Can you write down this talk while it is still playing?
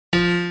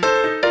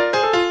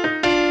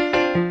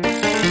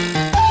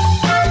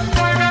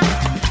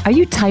Are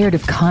you tired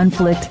of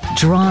conflict,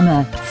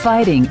 drama,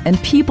 fighting,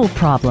 and people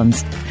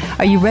problems?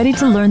 Are you ready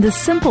to learn the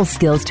simple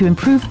skills to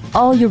improve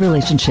all your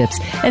relationships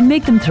and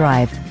make them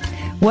thrive?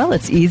 Well,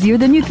 it's easier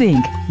than you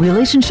think.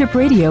 Relationship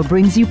Radio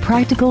brings you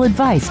practical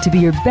advice to be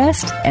your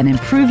best and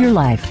improve your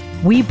life.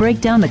 We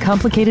break down the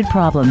complicated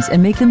problems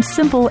and make them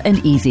simple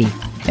and easy.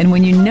 And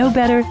when you know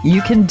better,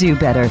 you can do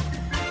better.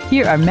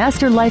 Here are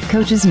Master Life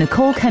Coaches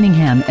Nicole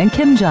Cunningham and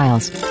Kim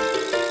Giles.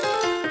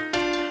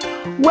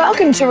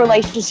 Welcome to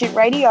Relationship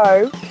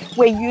Radio,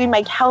 where you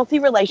make healthy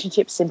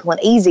relationships simple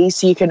and easy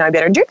so you can know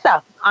better and do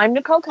better. I'm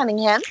Nicole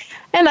Cunningham.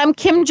 And I'm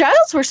Kim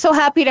Giles. We're so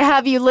happy to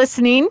have you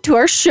listening to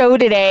our show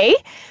today.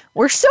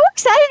 We're so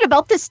excited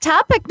about this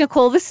topic,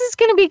 Nicole. This is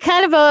going to be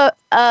kind of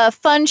a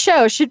fun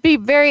show. Should be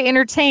very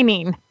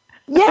entertaining.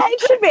 Yeah,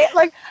 it should be.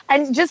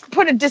 And just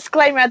put a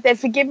disclaimer out there.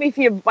 Forgive me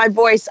for my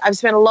voice. I've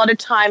spent a lot of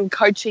time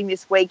coaching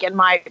this week, and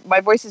my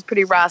voice is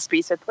pretty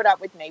raspy, so put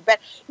up with me. But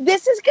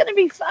this is going to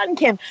be fun,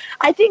 Kim.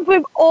 I think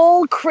we've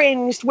all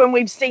cringed when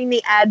we've seen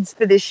the ads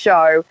for this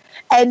show,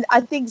 and I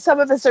think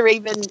some of us are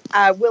even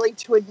willing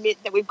to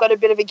admit that we've got a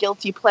bit of a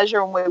guilty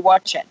pleasure when we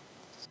watch it.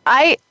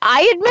 I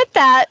admit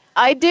that.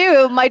 I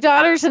do. My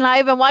daughters and I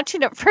have been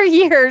watching it for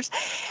years.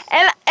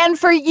 And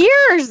for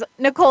years,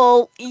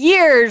 Nicole,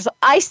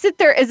 I sit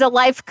there as a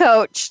life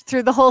coach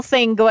through the whole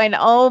thing going,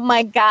 oh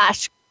my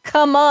gosh,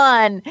 come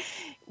on.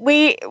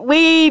 We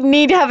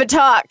need to have a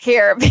talk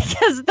here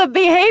because the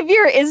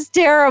behavior is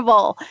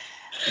terrible.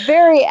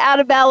 Very out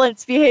of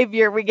balance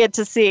behavior we get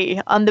to see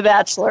on The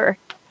Bachelor.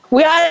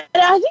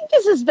 I think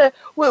this is the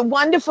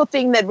wonderful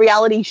thing that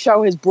reality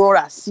show has brought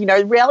us. You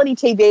know, reality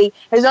TV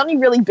has only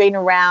really been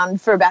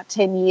around for about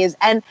 10 years,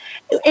 and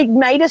it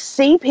made us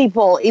see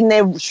people in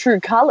their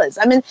true colors.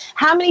 I mean,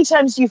 how many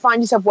times do you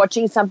find yourself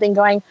watching something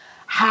going,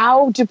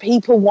 how do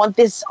people want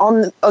this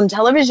on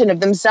television of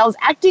themselves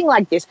acting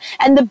like this?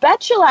 And The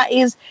Bachelor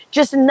is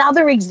just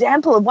another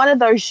example of one of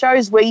those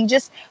shows where you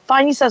just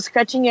find yourself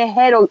scratching your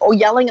head or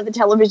yelling at the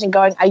television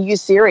going, are you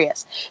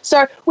serious?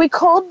 So we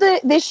called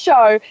this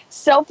show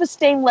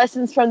Self-Esteem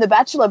Lessons from The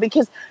Bachelor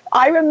because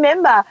I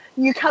remember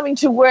you coming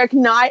to work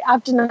night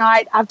after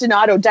night after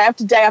night or day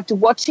after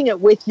watching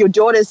it with your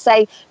daughters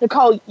say,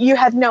 Nicole, you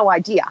have no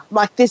idea.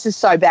 Like, this is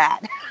so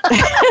bad.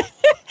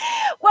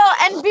 Well,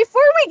 and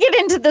before we get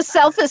into the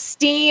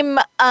self-esteem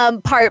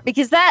part,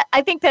 because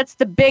I think that's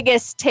the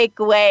biggest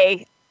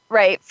takeaway,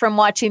 right, from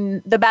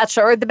watching The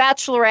Bachelor or The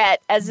Bachelorette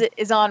as it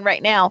is on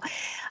right now.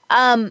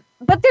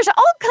 But there's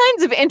all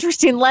kinds of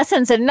interesting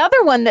lessons.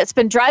 Another one that's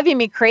been driving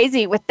me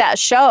crazy with that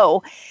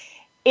show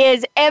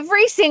is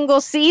every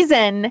single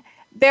season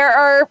there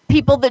are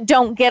people that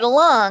don't get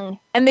along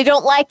and they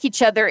don't like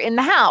each other in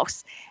the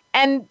house.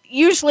 And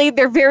usually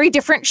they're very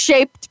different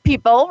shaped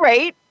people,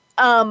 right?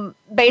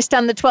 Based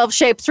on the 12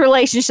 Shapes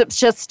relationship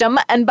system.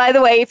 And by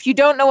the way, if you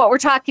don't know what we're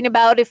talking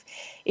about, if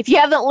you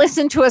haven't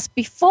listened to us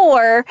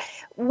before,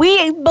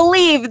 we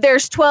believe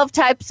there's 12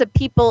 types of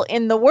people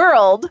in the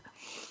world.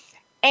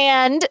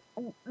 And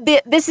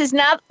this is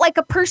not like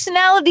a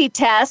personality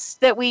test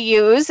that we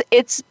use.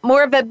 It's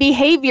more of a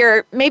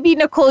behavior. Maybe,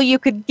 Nicole, you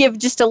could give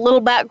just a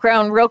little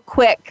background real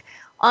quick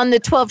on the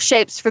 12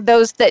 Shapes for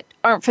those that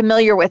aren't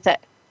familiar with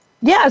it.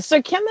 Yeah,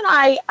 so Kim and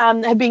I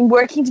have been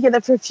working together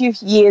for a few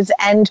years,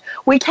 and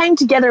we came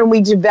together and we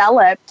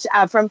developed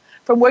from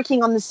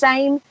working on the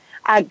same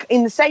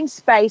in the same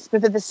space,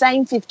 but for the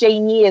same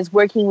 15 years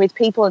working with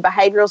people in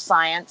behavioral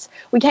science.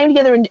 We came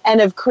together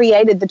and have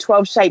created the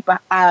 12-shape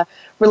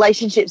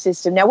relationship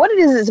system. Now, what it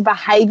is a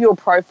behavioral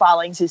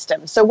profiling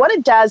system. So what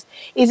it does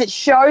is it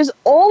shows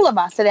all of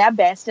us at our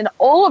best and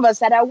all of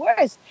us at our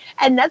worst.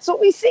 And that's what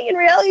we see in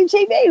reality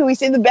TV. We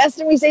see the best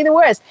and we see the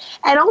worst.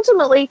 And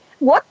ultimately,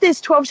 what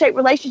this 12-shape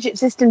relationship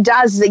system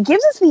does is it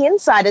gives us the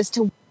insight as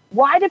to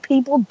why do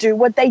people do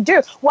what they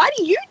do? Why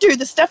do you do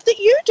the stuff that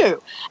you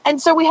do?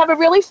 And so we have a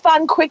really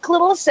fun, quick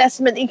little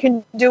assessment that you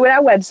can do at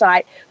our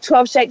website,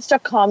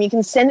 12shapes.com. You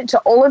can send it to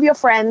all of your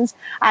friends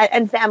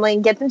and family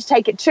and get them to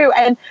take it too.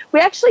 And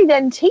we actually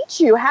then teach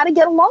you how to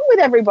get along with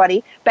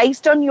everybody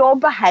based on your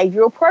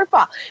behavioral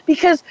profile.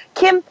 Because,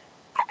 Kim,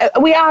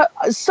 we are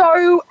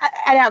so,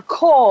 at our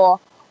core,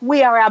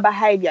 we are our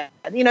behavior.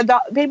 You know,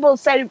 people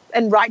say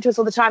and write to us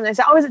all the time, and they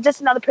say, oh, is it just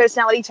another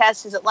personality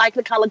test? Is it like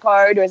the color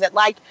code? Or is it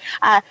like,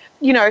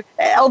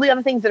 all the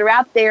other things that are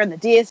out there in the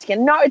disc?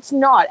 And no, it's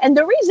not. And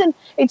the reason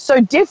it's so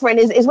different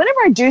is whenever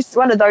I do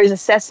one of those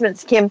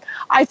assessments, Kim,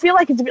 I feel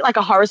like it's a bit like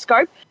a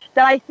horoscope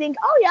that I think,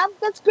 oh, yeah,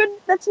 that's good.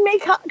 That's me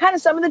kind of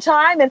some of the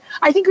time. And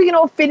I think we can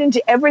all fit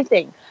into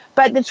everything.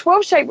 But the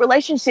 12-shape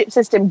relationship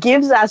system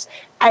gives us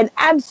an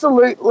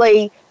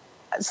absolutely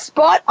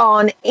spot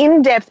on,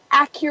 in-depth,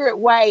 accurate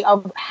way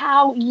of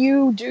how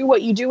you do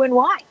what you do and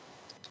why.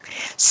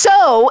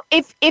 So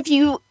if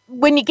you,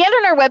 when you get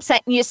on our website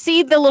and you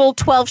see the little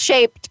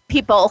 12-shaped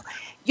people,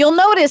 you'll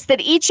notice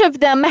that each of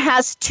them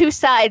has two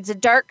sides, a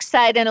dark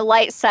side and a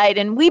light side.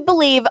 And we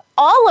believe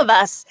all of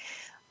us,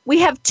 we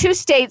have two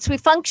states. We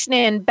function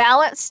in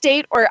balanced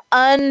state or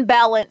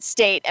unbalanced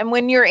state. And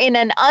when you're in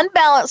an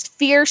unbalanced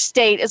fear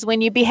state is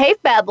when you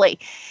behave badly.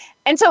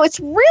 And so it's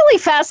really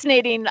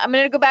fascinating. I'm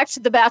going to go back to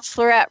The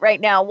Bachelorette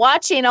right now,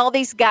 watching all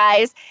these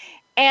guys.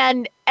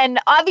 And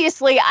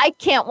obviously, I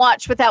can't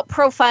watch without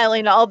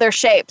profiling all their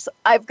shapes.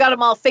 I've got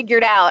them all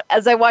figured out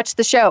as I watch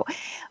the show.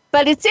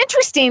 But it's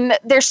interesting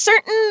that there's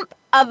certain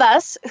of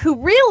us who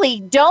really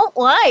don't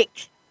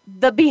like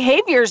the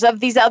behaviors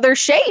of these other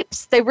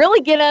shapes. They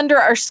really get under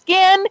our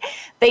skin.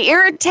 They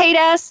irritate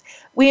us.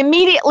 We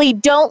immediately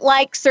don't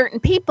like certain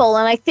people.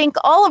 And I think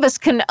all of us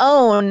can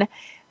own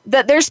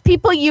that there's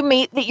people you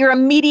meet that you're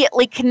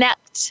immediately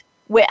connect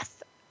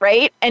with,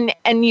 right?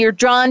 And you're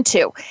drawn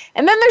to.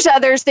 And then there's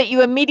others that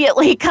you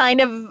immediately kind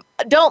of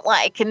don't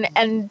like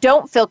and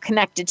don't feel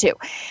connected to.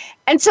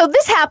 And so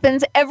this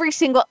happens every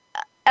single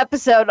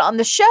episode on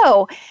the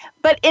show.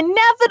 But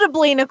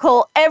inevitably,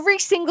 Nicole, every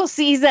single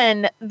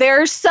season,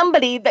 there's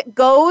somebody that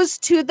goes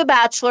to The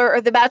Bachelor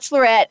or The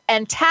Bachelorette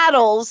and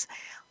tattles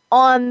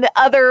on the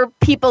other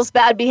people's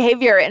bad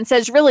behavior and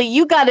says, really,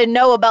 you got to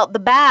know about the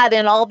bad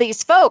in all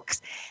these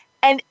folks.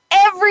 And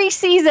every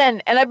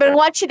season, and I've been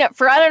watching it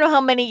for I don't know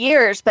how many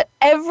years, but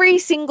every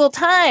single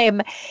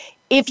time,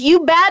 if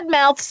you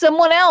badmouth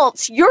someone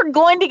else, you're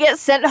going to get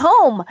sent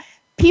home.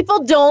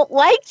 People don't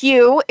like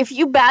you if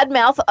you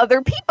badmouth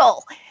other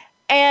people.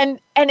 And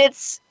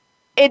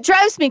it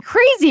drives me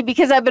crazy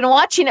because I've been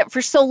watching it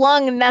for so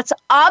long, and that's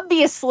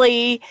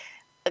obviously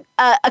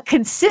a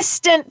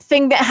consistent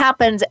thing that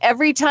happens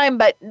every time,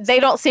 but they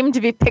don't seem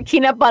to be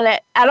picking up on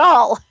it at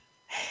all.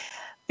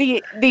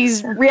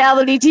 These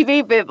reality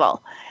TV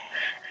people.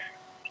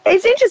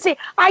 It's interesting.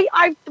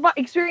 I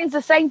experienced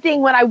the same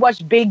thing when I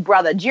watched Big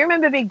Brother. Do you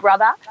remember Big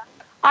Brother?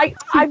 I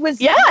was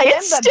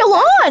it's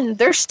still on.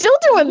 They're still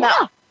doing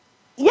that.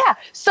 Yeah.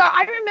 So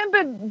I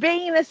remember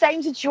being in the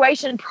same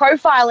situation,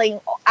 profiling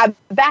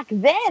back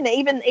then,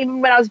 even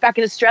when I was back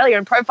in Australia,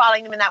 and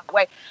profiling them in that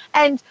way.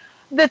 And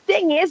the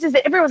thing is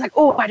that everyone's like,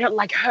 oh, I don't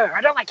like her.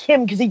 I don't like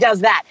him because he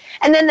does that.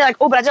 And then they're like,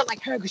 oh, but I don't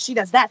like her because she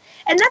does that.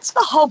 And that's the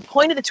whole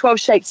point of the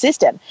 12-shape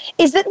system,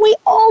 is that we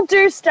all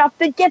do stuff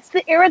that gets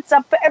the irrits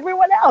up for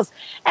everyone else.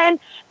 And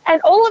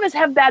all of us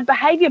have bad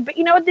behavior, but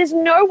you know what? There's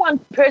no one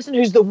person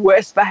who's the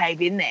worst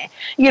behavior in there.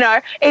 You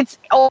know, it's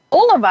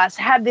all of us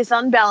have this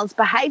unbalanced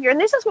behavior. And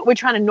this is what we're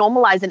trying to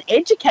normalize and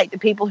educate the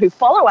people who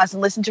follow us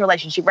and listen to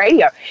Relationship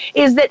Radio,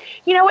 is that,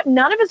 you know what?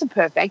 None of us are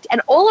perfect.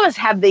 And all of us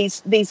have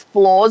these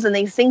flaws and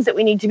these things that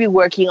we need to be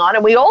working on.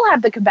 And we all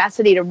have the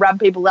capacity to rub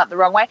people up the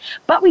wrong way,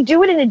 but we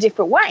do it in a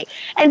different way.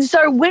 And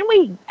so when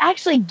we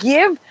actually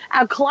give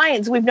our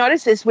clients, we've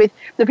noticed this with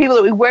the people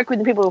that we work with,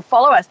 the people who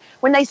follow us,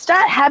 when they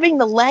start having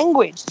the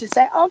language to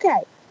say,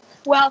 okay,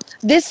 well,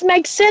 this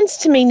makes sense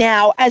to me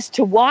now as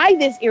to why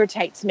this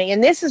irritates me,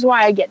 and this is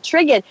why I get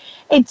triggered.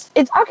 It's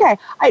okay.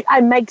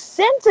 I make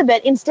sense of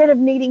it instead of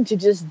needing to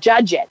just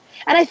judge it.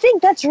 And I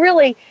think that's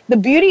really the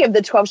beauty of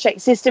the 12-shape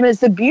system,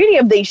 is the beauty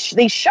of these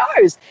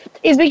shows,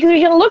 is because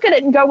we can look at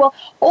it and go, well,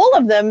 all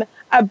of them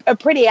are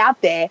pretty out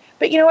there,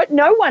 but you know what?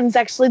 No one's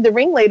actually the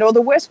ringleader or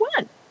the worst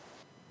one.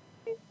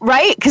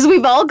 Right, because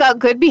we've all got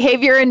good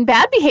behavior and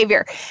bad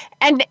behavior.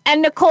 And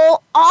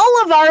Nicole,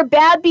 all of our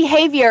bad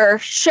behavior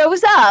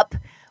shows up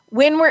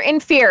when we're in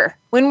fear.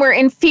 When we're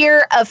in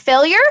fear of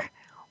failure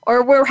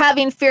or we're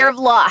having fear of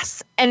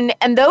loss. And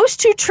those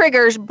two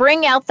triggers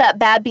bring out that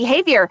bad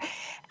behavior.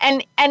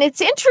 And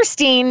it's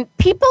interesting,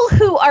 people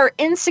who are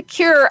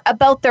insecure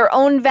about their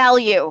own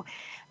value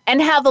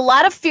and have a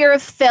lot of fear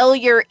of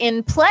failure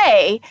in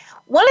play,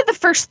 one of the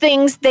first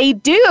things they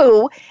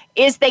do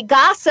is they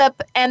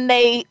gossip and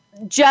they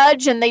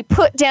judge and they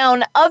put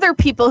down other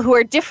people who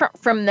are different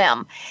from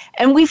them.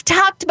 And we've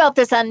talked about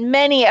this on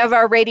many of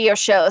our radio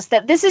shows,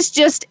 that this is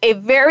just a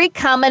very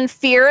common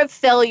fear of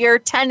failure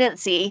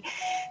tendency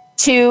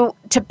to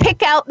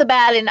pick out the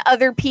bad in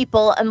other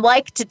people and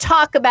like to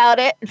talk about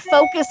it and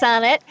focus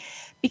on it,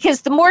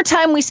 because the more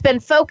time we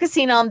spend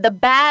focusing on the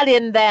bad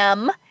in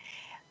them,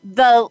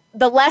 the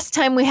less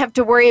time we have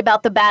to worry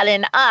about the bad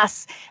in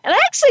us. And I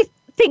actually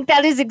think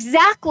that is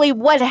exactly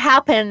what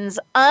happens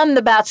on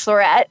The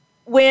Bachelorette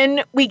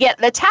when we get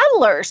the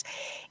tattlers.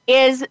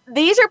 Is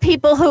these are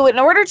people who, in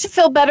order to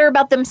feel better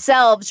about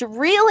themselves,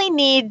 really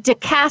need to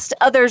cast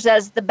others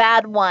as the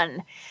bad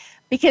one.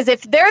 Because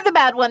if they're the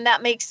bad one,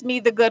 that makes me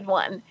the good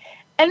one.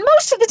 And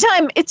most of the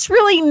time, it's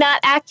really not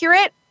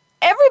accurate.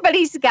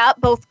 Everybody's got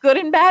both good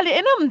and bad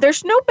in them.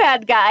 There's no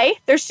bad guy.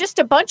 There's just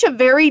a bunch of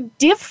very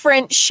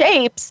different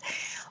shapes,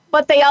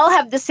 but they all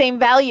have the same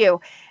value.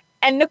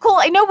 And Nicole,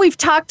 I know we've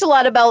talked a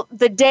lot about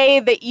the day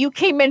that you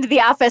came into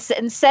the office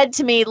and said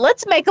to me,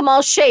 let's make them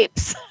all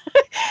shapes.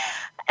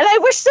 And I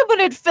wish someone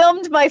had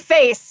filmed my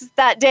face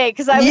that day,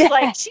 because I was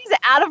like, she's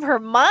out of her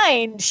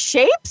mind.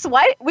 Shapes?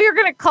 Why? We were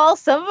going to call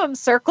some of them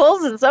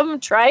circles and some of them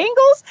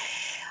triangles.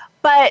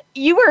 But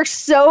you were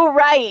so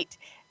right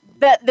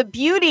that the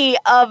beauty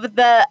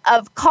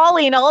of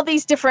calling all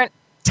these different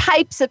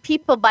types of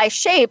people by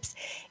shapes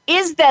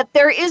is that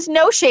there is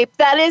no shape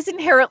that is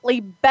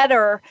inherently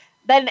better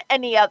than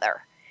any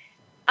other.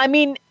 I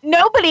mean,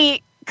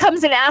 nobody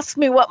comes and asks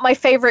me what my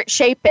favorite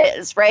shape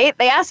is, right?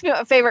 They ask me what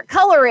my favorite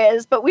color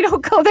is, but we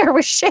don't go there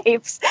with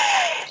shapes.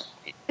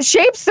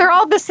 shapes, they're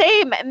all the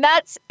same. And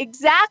that's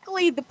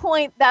exactly the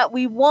point that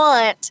we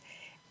want.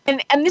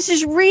 And this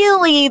is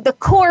really the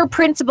core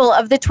principle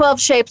of the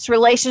 12 Shapes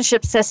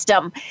relationship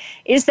system,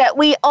 is that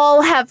we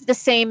all have the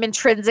same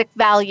intrinsic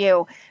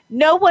value.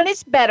 No one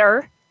is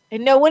better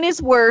and no one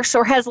is worse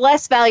or has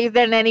less value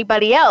than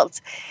anybody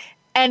else.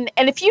 And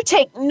if you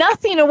take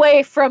nothing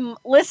away from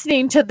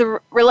listening to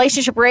the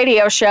relationship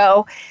radio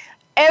show,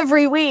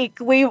 every week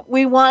we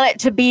want it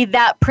to be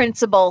that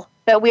principle,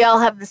 that we all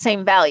have the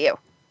same value.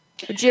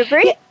 Would you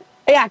agree?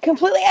 Yeah,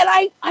 completely.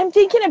 And I'm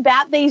thinking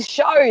about these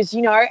shows,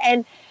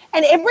 and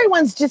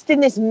everyone's just in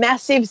this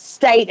massive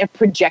state of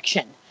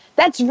projection.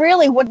 That's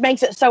really what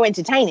makes it so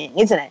entertaining,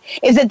 isn't it?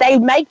 Is that they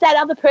make that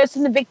other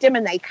person the victim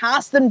and they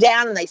cast them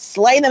down and they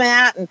slay them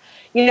out, and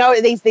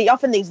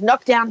often these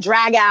knockdown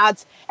drag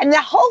outs, and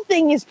the whole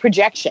thing is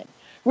projection,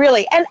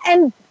 really.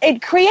 And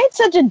it creates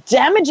such a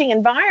damaging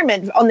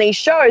environment on these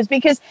shows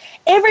because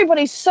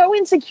everybody's so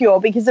insecure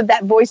because of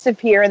that voice of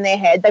fear in their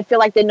head. They feel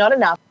like they're not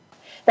enough.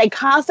 They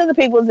cast other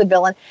people as the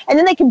villain, and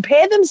then they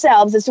compare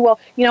themselves as to, well,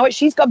 you know what,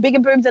 she's got bigger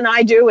boobs than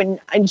I do, and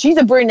she's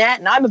a brunette,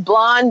 and I'm a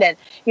blonde, and,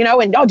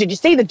 oh, did you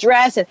see the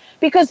dress? And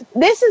because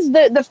this is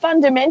the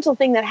fundamental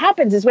thing that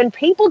happens is when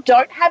people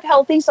don't have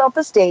healthy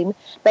self-esteem,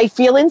 they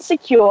feel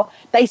insecure,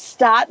 they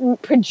start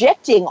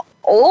projecting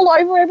all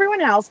over everyone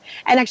else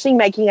and actually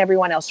making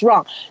everyone else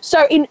wrong.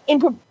 So in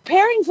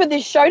preparing for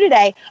this show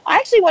today, I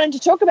actually wanted to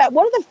talk about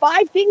what are the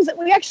 5 things that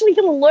we actually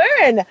can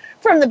learn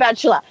from The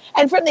Bachelor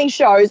and from these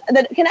shows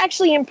that can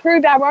actually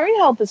improve our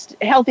own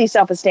healthy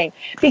self-esteem.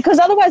 Because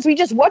otherwise we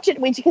just watch it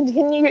and we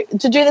continue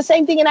to do the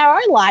same thing in our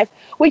own life,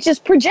 which is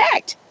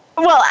project.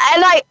 Well,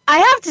 and I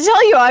have to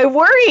tell you, I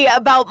worry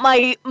about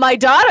my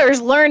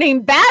daughters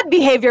learning bad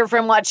behavior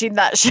from watching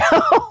that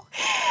show.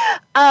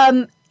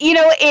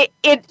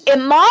 It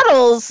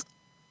models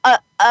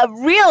a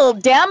real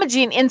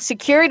damaging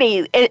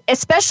insecurity,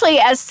 especially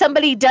as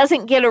somebody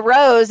doesn't get a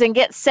rose and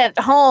gets sent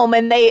home,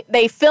 and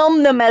they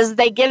film them as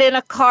they get in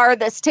a car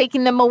that's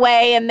taking them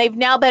away, and they've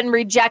now been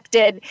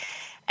rejected.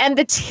 And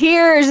the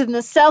tears and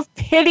the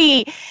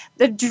self-pity,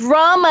 the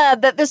drama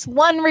that this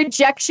one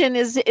rejection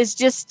is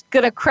just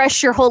going to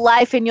crush your whole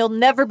life and you'll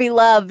never be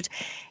loved.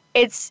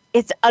 It's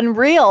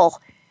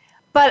unreal.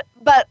 But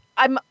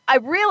I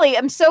really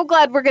am so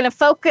glad we're going to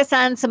focus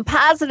on some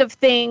positive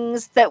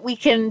things that we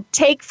can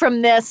take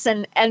from this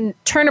and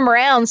turn them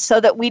around so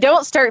that we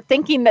don't start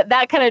thinking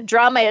that kind of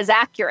drama is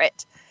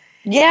accurate.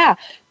 Yeah.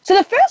 So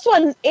the first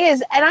one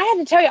is, and I have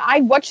to tell you,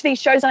 I watch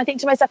these shows and I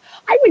think to myself,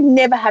 I would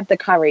never have the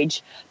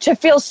courage to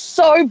feel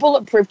so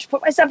bulletproof, to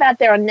put myself out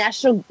there on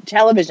national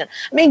television.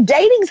 I mean,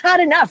 dating's hard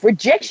enough.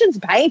 Rejection's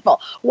painful.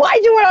 Why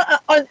do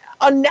it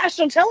on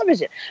national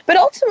television? But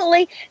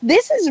ultimately,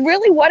 this is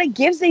really what it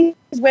gives these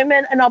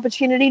women an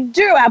opportunity to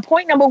do. Our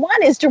point number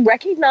 1 is to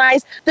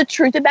recognize the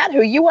truth about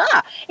who you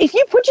are. If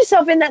you put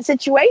yourself in that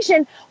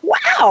situation,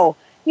 wow,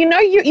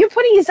 you're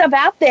putting yourself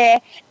out there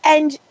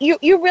and you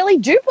really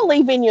do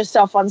believe in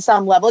yourself on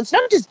some level. It's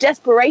not just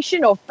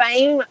desperation or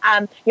fame,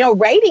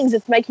 ratings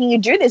that's making you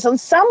do this. On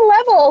some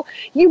level,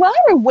 you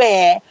are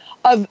aware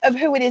of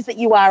who it is that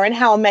you are and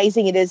how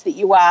amazing it is that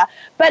you are.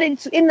 But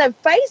it's in the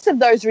face of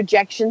those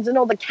rejections and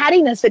all the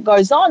cattiness that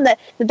goes on that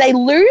they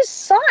lose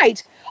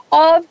sight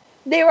of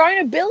their own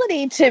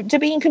ability to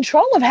be in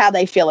control of how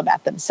they feel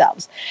about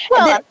themselves.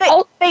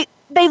 Well,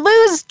 they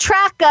lose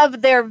track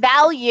of their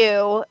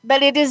value,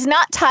 but it is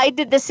not tied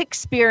to this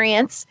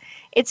experience.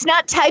 It's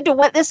not tied to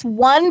what this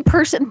one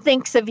person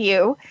thinks of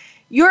you.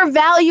 Your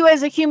value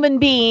as a human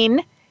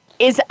being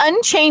is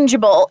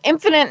unchangeable,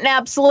 infinite and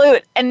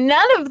absolute, and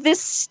none of this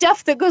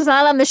stuff that goes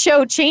on the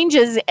show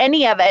changes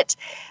any of it.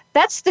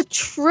 That's the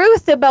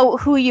truth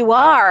about who you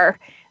are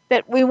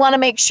that we want to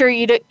make sure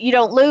you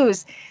don't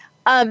lose.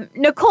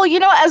 Nicole,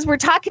 as we're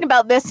talking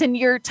about this and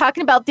you're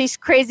talking about these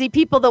crazy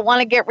people that want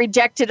to get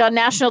rejected on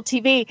national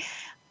TV,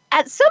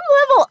 at some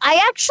level,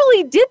 I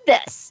actually did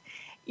this.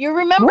 You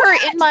remember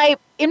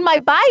in my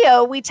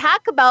bio, we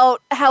talk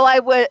about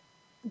how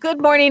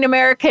Good Morning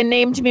America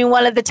named me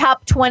one of the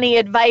top 20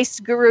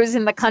 advice gurus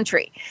in the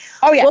country.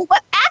 Oh, yeah. Well,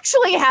 what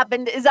actually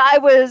happened is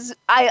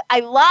I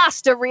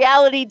lost a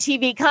reality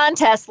TV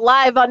contest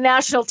live on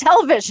national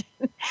television.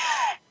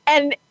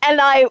 And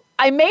I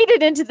made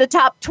it into the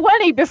top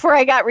 20 before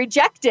I got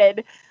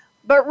rejected.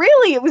 But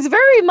really, it was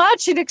very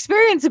much an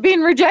experience of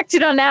being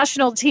rejected on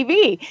national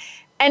TV.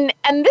 And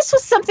this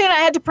was something I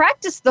had to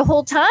practice the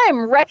whole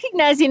time,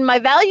 recognizing my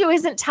value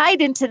isn't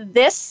tied into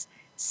this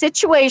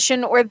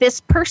situation or this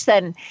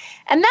person.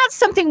 And that's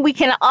something we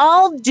can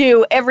all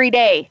do every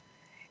day.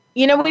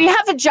 When you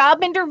have a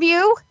job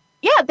interview,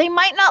 yeah, they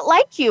might not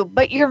like you,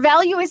 but your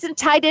value isn't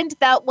tied into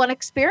that one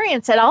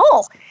experience at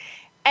all.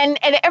 And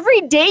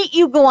every date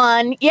you go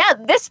on, yeah,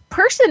 this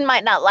person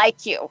might not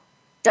like you.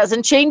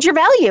 Doesn't change your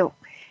value.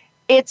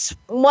 It's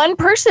one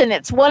person.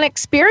 It's one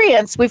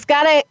experience. We've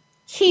got to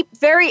keep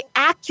very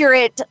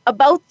accurate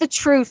about the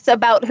truth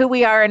about who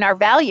we are and our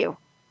value.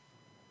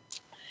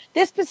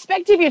 This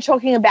perspective you're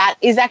talking about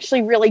is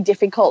actually really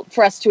difficult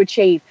for us to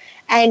achieve.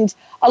 And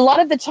a lot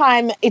of the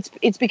time it's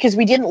because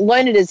we didn't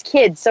learn it as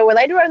kids. So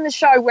later on in the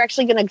show, we're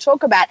actually going to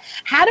talk about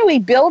how do we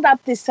build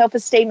up this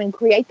self-esteem and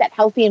create that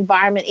healthy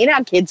environment in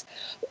our kids,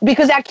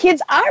 because our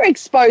kids are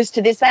exposed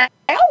to this. They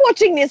are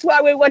watching this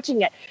while we're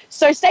watching it.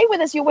 So stay with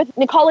us. You're with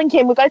Nicole and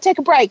Kim. We've got to take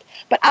a break.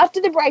 But after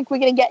the break, we're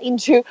going to get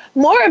into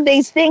more of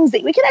these things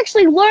that we can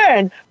actually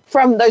learn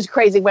from those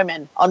crazy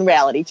women on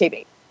reality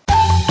TV.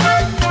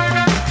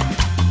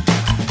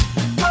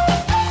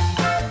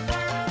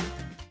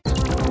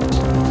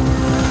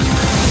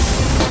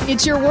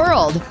 It's your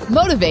world.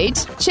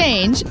 Motivate,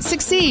 change,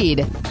 succeed.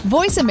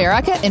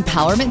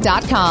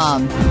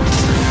 VoiceAmericaEmpowerment.com.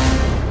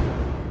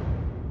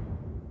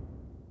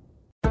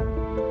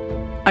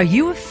 Are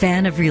you a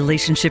fan of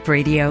relationship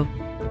radio?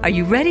 Are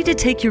you ready to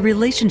take your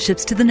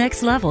relationships to the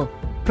next level?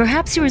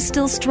 Perhaps you are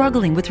still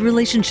struggling with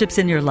relationships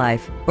in your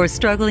life, or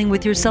struggling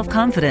with your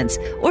self-confidence,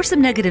 or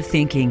some negative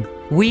thinking.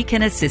 We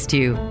can assist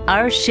you.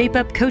 Our Shape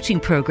Up coaching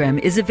program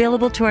is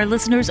available to our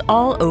listeners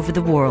all over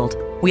the world.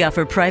 We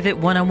offer private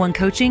one-on-one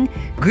coaching,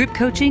 group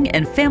coaching,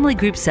 and family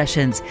group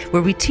sessions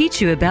where we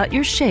teach you about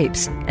your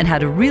shapes and how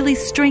to really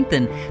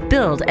strengthen,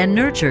 build, and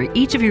nurture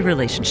each of your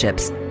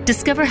relationships.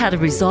 Discover how to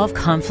resolve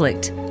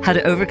conflict, how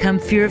to overcome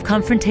fear of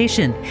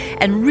confrontation,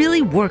 and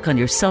really work on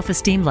your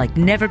self-esteem like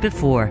never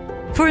before.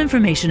 For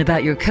information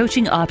about your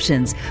coaching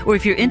options, or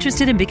if you're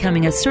interested in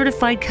becoming a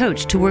certified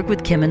coach to work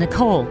with Kim and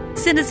Nicole,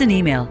 send us an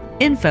email,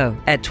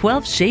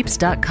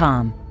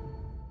 info@12shapes.com.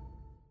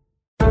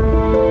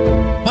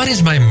 Why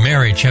does my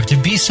marriage have to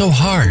be so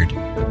hard?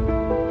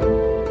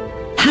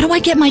 How do I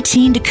get my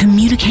teen to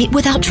communicate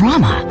without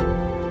drama?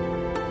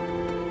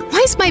 Why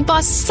is my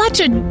boss such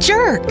a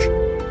jerk?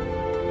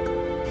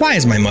 Why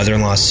is my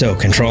mother-in-law so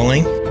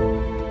controlling?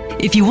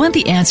 If you want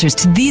the answers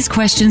to these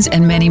questions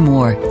and many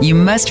more, you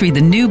must read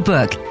the new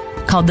book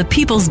called The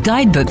People's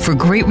Guidebook for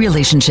Great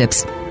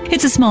Relationships.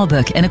 It's a small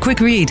book and a quick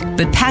read,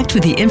 but packed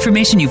with the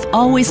information you've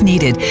always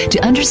needed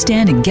to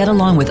understand and get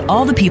along with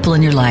all the people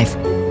in your life.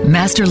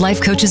 Master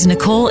life coaches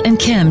Nicole and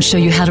Kim show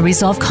you how to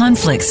resolve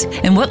conflicts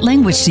and what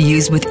language to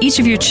use with each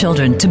of your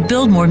children to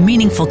build more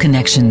meaningful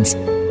connections.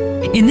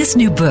 In this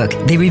new book,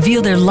 they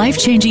reveal their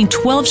life-changing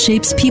 12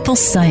 Shapes People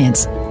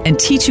Science and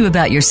teach you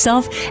about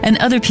yourself and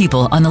other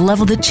people on the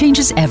level that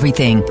changes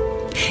everything.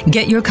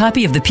 Get your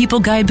copy of the People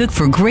Guidebook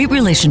for Great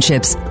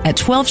Relationships at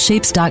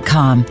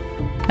 12shapes.com.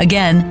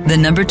 Again, the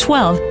number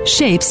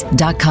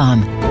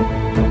 12shapes.com.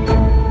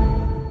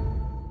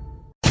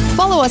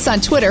 Follow us on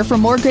Twitter for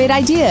more great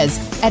ideas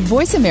at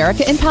Voice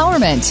America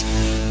Empowerment.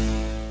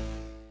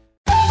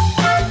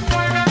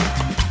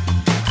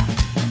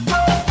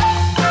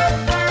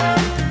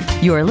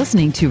 You are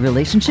listening to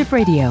Relationship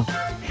Radio.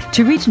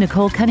 To reach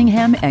Nicole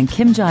Cunningham and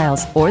Kim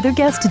Giles or their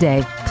guest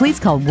today, please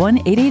call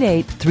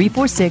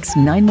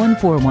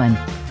 1-888-346-9141.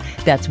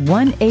 That's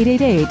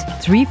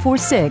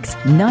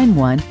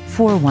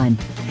 1-888-346-9141.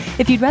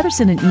 If you'd rather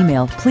send an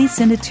email, please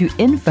send it to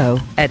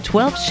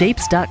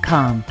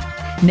info@12shapes.com.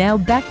 Now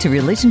back to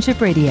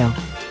Relationship Radio.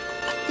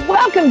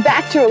 Welcome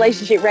back to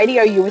Relationship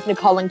Radio. You're with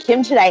Nicole and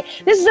Kim today.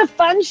 This is a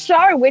fun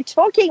show. We're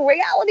talking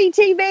reality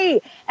TV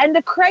and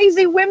the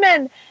crazy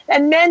women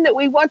and men that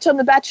we watch on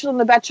The Bachelor and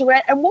The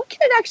Bachelorette, and what can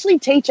it actually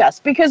teach us?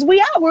 Because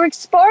we're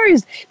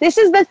exposed. This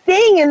is the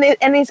thing in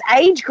this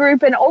age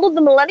group, and all of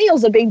the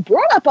millennials are being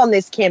brought up on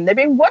this, Kim. They've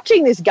been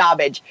watching this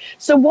garbage.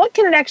 So what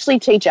can it actually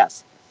teach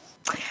us?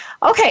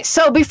 Okay,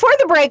 so before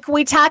the break,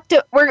 we're going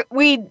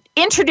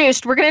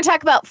to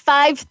talk about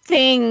 5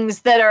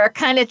 things that are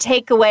kind of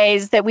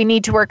takeaways that we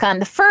need to work on.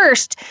 The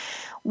first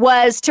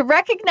was to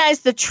recognize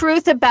the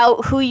truth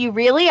about who you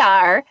really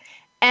are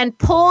and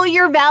pull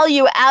your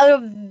value out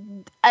of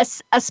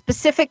a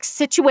specific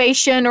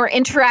situation or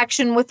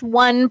interaction with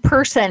one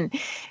person.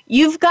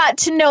 You've got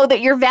to know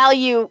that your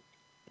value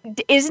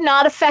is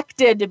not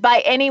affected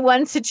by any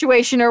one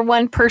situation or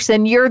one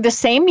person. You're the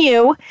same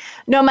you,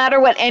 no matter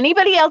what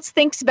anybody else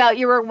thinks about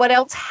you or what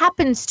else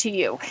happens to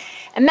you.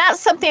 And that's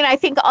something I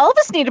think all of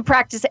us need to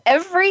practice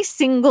every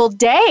single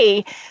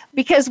day,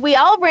 because we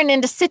all run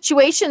into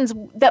situations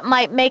that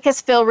might make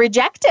us feel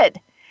rejected.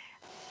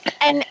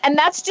 And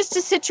that's just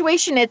a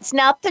situation. It's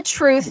not the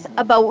truth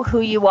about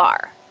who you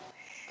are.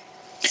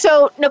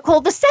 So,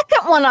 Nicole, the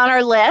second one on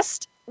our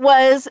list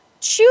was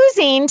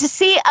choosing to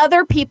see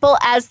other people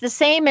as the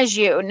same as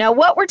you. Now,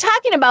 what we're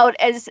talking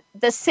about is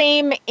the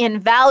same in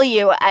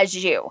value as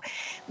you,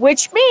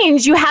 which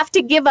means you have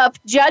to give up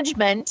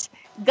judgment,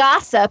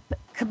 gossip,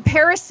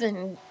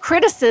 comparison,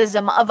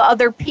 criticism of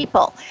other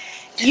people.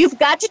 You've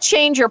got to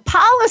change your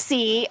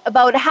policy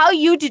about how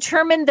you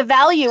determine the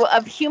value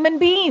of human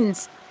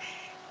beings.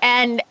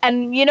 And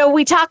you know,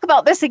 we talk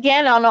about this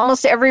again on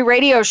almost every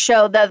radio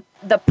show, the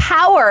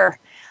power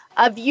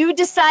of you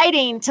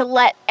deciding to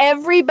let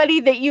everybody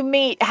that you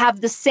meet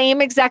have the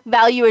same exact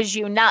value as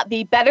you, not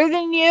be better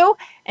than you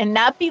and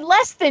not be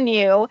less than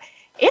you.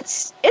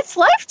 It's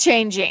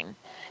life-changing.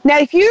 Now,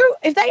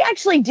 if they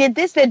actually did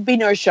this, there'd be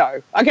no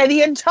show. Okay,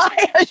 the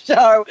entire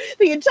show,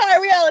 the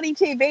entire reality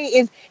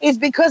TV is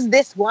because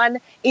this one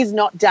is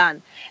not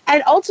done.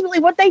 And ultimately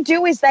what they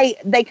do is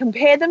they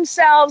compare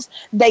themselves,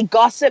 they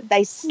gossip,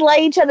 they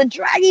slay each other,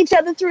 drag each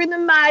other through the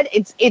mud.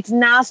 It's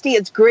nasty,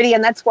 it's gritty,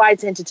 and that's why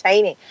it's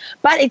entertaining.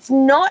 But it's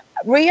not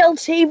real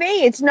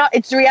TV.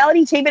 It's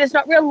reality TV, and it's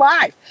not real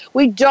life.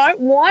 We don't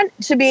want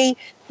to be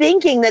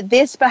thinking that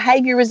this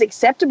behavior is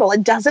acceptable.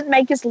 It doesn't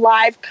make us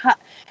live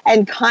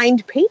and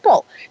kind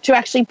people to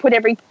actually put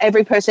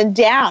every person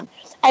down.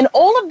 And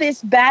all of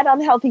this bad,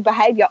 unhealthy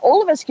behavior,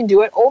 all of us can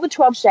do it, all the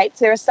 12 shapes.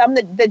 There are some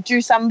that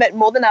do some bit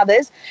more than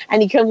others,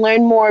 and you can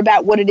learn more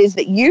about what it is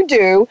that you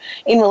do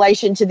in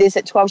relation to this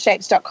at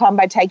 12shapes.com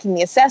by taking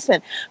the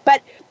assessment.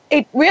 But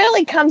it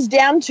really comes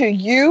down to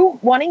you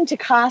wanting to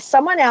cast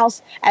someone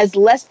else as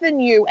less than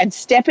you and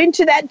step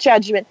into that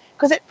judgment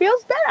because it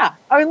feels better,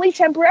 only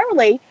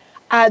temporarily,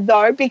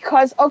 though,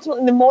 because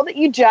ultimately the more that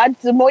you judge,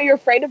 the more you're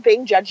afraid of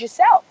being judged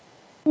yourself.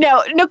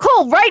 No,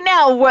 Nicole, right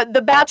now what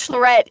The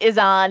Bachelorette is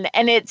on,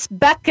 and it's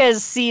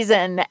Becca's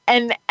season.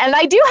 And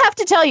I do have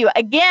to tell you,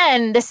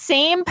 again, the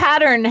same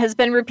pattern has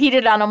been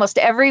repeated on almost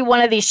every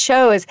one of these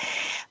shows,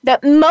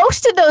 that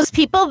most of those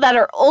people that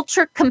are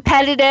ultra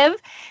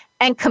competitive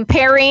and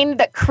comparing,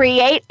 that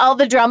create all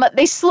the drama,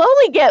 they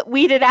slowly get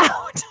weeded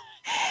out.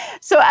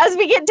 So as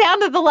we get down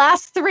to the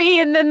last three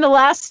and then the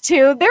last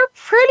two, they're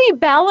pretty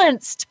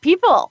balanced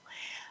people.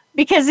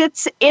 Because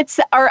it's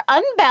our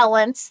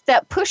unbalance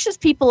that pushes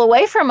people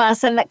away from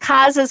us and that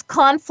causes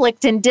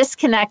conflict and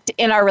disconnect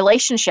in our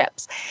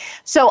relationships.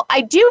 So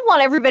I do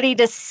want everybody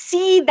to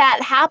see that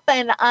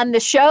happen on the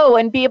show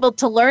and be able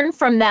to learn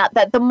from that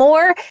the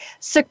more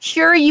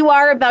secure you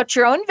are about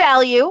your own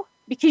value,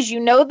 because you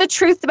know the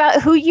truth about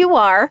who you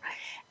are,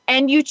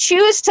 and you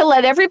choose to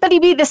let everybody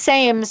be the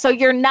same, so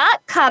you're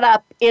not caught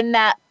up in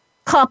that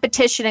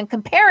competition and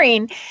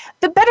comparing,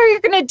 the better you're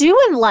going to do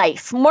in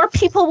life. More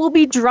people will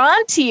be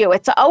drawn to you.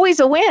 It's always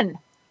a win.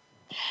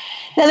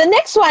 Now, the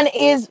next one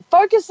is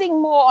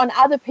focusing more on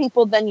other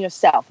people than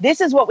yourself.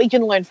 This is what we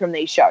can learn from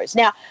these shows.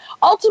 Now,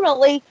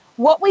 ultimately,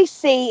 what we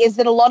see is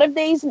that a lot of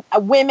these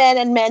women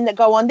and men that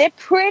go on, they're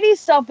pretty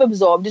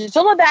self-absorbed. It's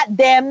all about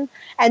them,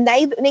 and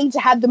they need to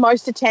have the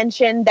most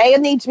attention. They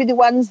need to be the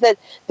ones that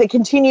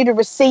continue to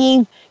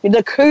receive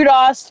the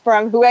kudos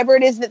from whoever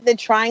it is that they're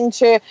trying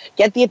to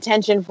get the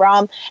attention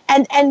from.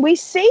 And we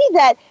see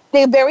that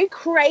they're very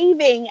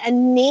craving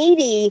and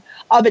needy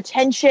of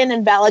attention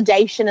and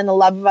validation and the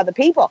love of other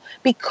people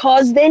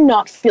because they're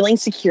not feeling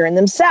secure in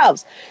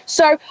themselves.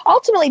 So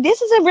ultimately,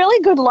 this is a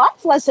really good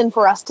life lesson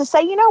for us to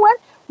say, you know what?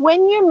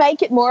 When you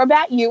make it more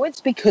about you, it's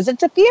because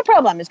it's a fear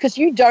problem. It's because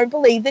you don't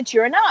believe that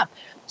you're enough.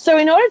 So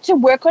in order to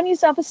work on your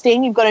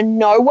self-esteem, you've got to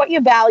know what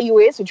your value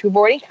is, which we've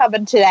already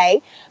covered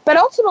today. But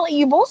ultimately,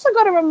 you've also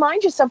got to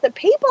remind yourself that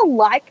people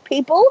like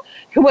people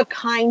who are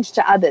kind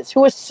to others,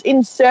 who are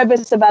in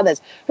service of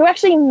others, who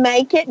actually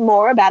make it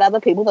more about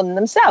other people than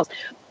themselves.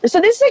 So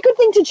this is a good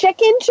thing to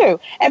check into.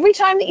 Every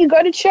time that you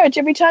go to church,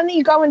 every time that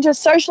you go into a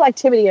social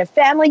activity, a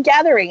family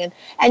gathering,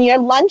 and your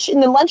lunch in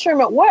the lunchroom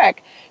at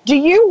work, do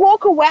you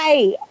walk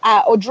away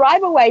or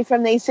drive away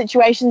from these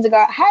situations and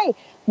go, hey,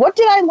 what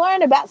did I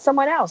learn about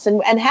someone else?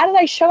 And how did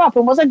I show up?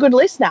 And was I a good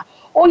listener?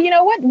 Or, you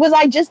know what, was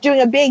I just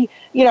doing a big,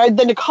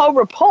 the Nicole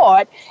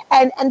report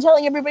and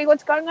telling everybody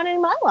what's going on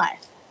in my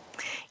life?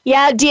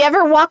 Yeah. Do you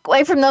ever walk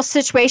away from those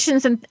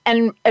situations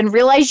and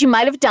realize you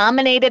might have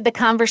dominated the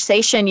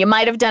conversation? You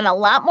might have done a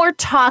lot more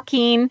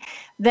talking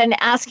than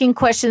asking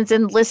questions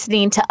and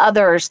listening to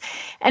others.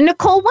 And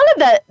Nicole, one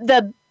of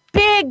the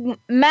big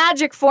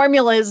magic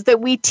formulas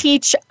that we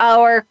teach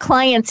our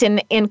clients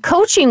in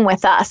coaching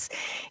with us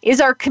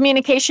is our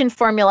communication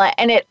formula.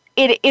 And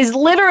it is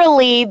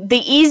literally the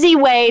easy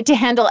way to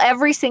handle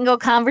every single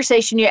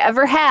conversation you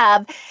ever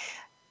have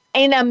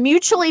in a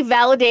mutually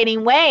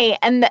validating way.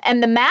 And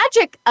the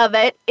magic of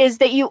it is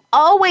that you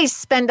always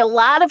spend a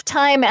lot of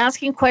time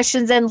asking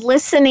questions and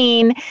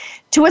listening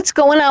to what's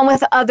going on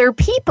with other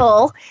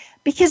people,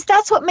 because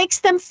that's what makes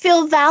them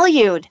feel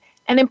valued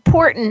and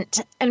important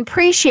and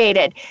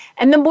appreciated.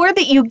 And the more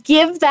that you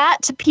give that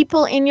to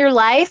people in your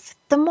life,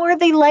 the more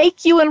they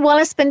like you and want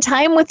to spend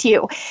time with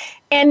you.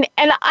 And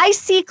I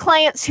see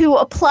clients who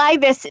apply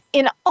this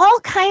in all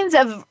kinds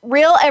of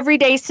real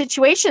everyday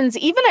situations,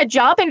 even a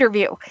job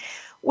interview,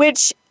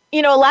 which,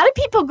 a lot of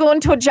people go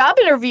into a job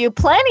interview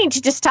planning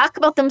to just talk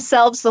about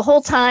themselves the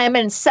whole time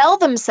and sell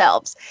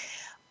themselves.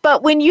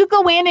 But when you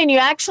go in and you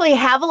actually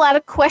have a lot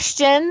of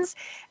questions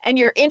and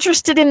you're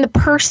interested in the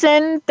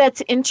person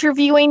that's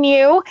interviewing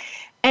you,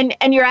 and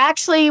you're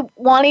actually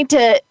wanting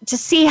to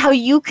see how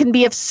you can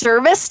be of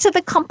service to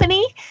the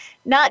company,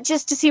 not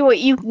just to see what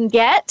you can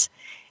get,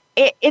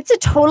 it's a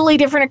totally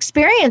different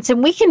experience.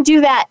 And we can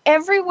do that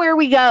everywhere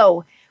we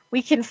go.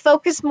 We can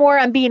focus more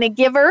on being a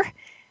giver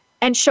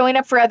and showing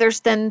up for others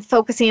than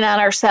focusing on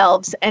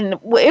ourselves. And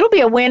it'll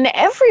be a win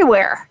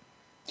everywhere.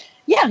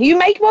 Yeah, you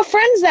make more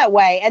friends that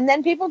way, and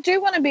then people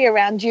do want to be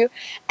around you.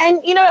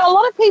 And, a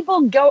lot of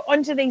people go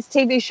onto these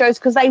TV shows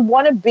because they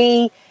want to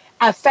be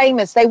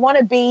famous. They want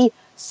to be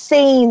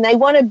seen. They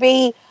want to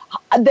be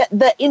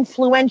the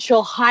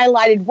influential,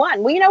 highlighted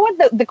one. Well, you know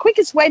what? The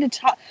quickest way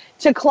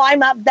to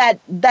climb up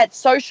that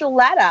social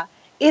ladder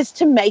is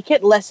to make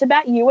it less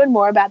about you and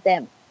more about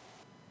them.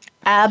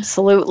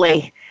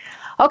 Absolutely.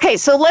 Okay,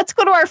 so let's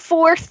go to our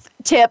fourth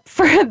tip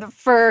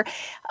for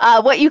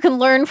what you can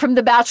learn from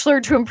The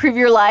Bachelor to improve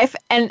your life,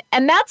 and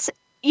that's,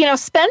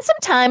 spend some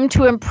time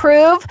to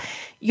improve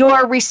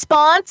your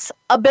response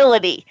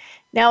ability.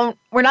 Now,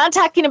 we're not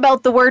talking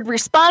about the word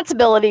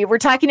responsibility. We're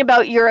talking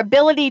about your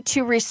ability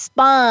to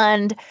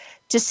respond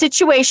to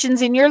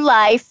situations in your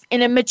life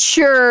in a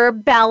mature,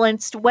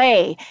 balanced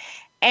way.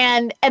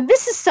 And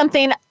this is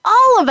something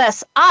all of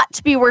us ought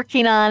to be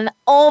working on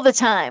all the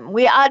time.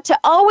 We ought to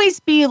always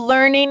be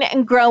learning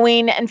and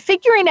growing and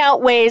figuring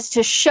out ways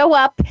to show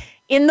up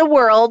in the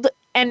world,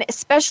 and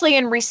especially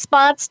in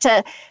response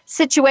to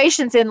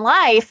situations in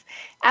life,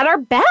 at our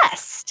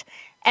best.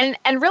 And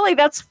really,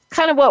 that's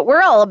kind of what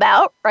we're all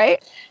about,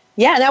 right?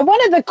 Yeah. Now,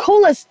 one of the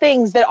coolest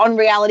things that on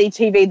reality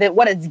TV, that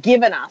what it's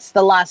given us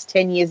the last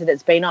 10 years that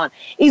it's been on,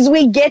 is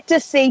we get to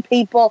see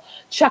people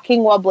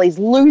chucking wobblies,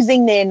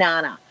 losing their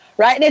nana.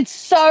 Right? And it's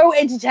so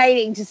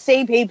entertaining to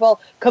see people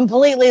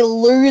completely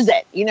lose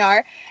it,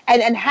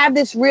 and have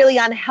this really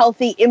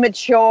unhealthy,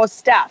 immature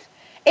stuff.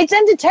 It's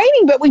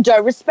entertaining, but we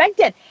don't respect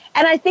it.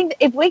 And I think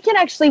if we can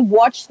actually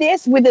watch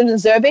this with an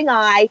observing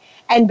eye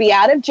and be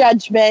out of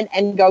judgment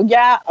and go,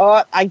 yeah,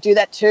 oh, I do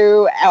that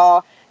too,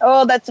 or,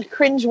 oh, that's a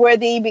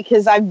cringeworthy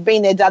because I've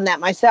been there, done that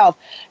myself.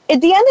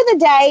 At the end of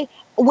the day,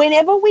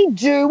 whenever we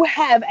do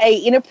have a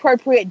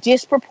inappropriate,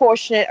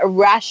 disproportionate,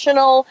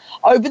 irrational,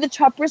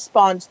 over-the-top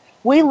response,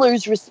 we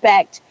lose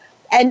respect.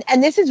 And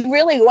this is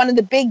really one of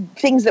the big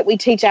things that we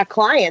teach our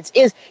clients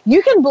is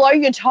you can blow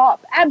your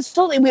top.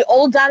 Absolutely. We've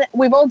all done it.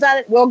 We're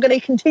going to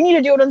continue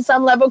to do it on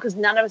some level because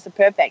none of us are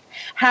perfect.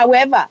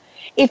 However,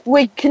 if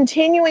we're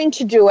continuing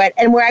to do it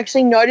and we're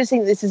actually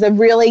noticing this is a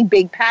really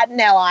big pattern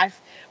in our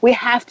life, we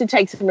have to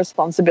take some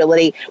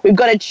responsibility. We've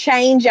got to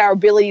change our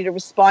ability to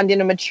respond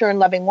in a mature and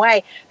loving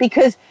way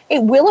because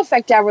it will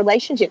affect our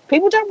relationships.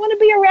 People don't want to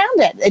be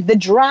around it. The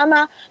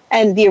drama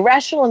and the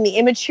irrational and the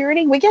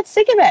immaturity, we get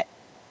sick of it.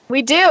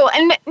 We do.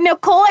 And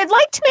Nicole, I'd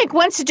like to make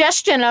one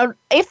suggestion.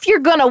 If you're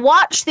going to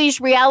watch these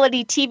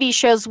reality TV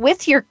shows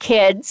with your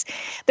kids,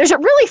 there's a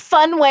really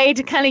fun way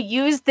to kind of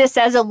use this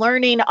as a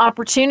learning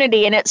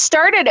opportunity. And it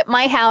started at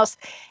my house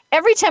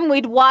every time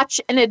we'd watch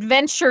an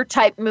adventure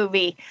type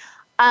movie.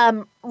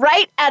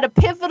 Right at a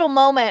pivotal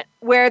moment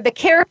where the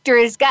character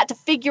has got to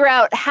figure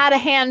out how to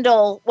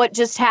handle what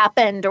just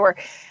happened. Or,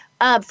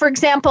 for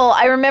example,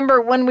 I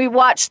remember when we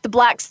watched The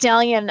Black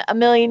Stallion a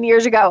million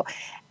years ago,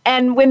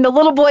 and when the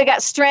little boy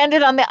got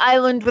stranded on the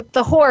island with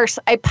the horse,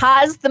 I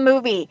paused the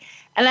movie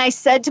and I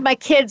said to my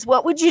kids,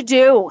 what would you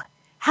do?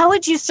 How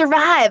would you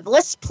survive?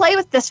 Let's play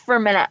with this for a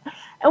minute.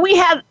 And we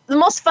had the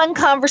most fun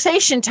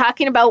conversation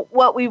talking about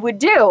what we would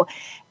do.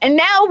 And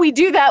now we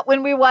do that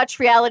when we watch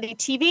reality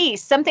TV.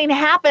 Something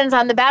happens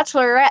on The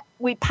Bachelorette,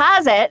 we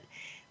pause it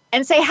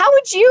and say, how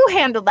would you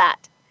handle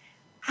that?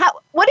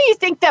 What do you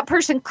think that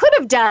person could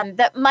have done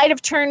that might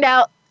have turned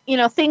out,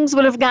 things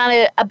would have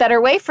gone a better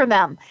way for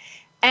them?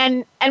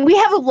 And we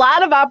have a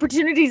lot of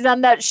opportunities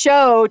on that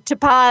show to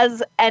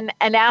pause and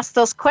ask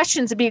those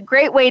questions. It'd be a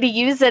great way to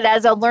use it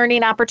as a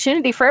learning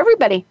opportunity for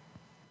everybody.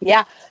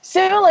 Yeah,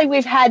 certainly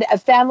we've had a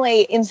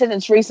family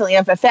incidents recently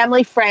of a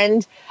family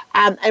friend,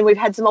 and we've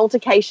had some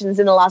altercations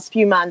in the last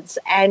few months,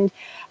 and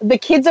the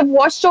kids have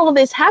watched all of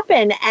this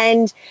happen,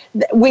 and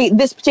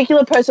this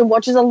particular person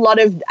watches a lot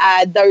of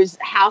those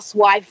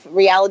housewife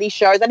reality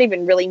shows. I don't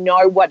even really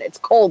know what it's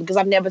called because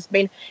I've never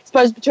been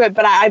exposed to it,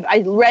 but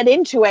I read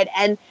into it,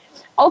 and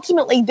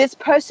ultimately this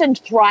person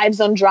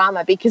thrives on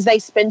drama because they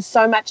spend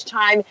so much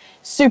time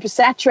super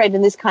saturated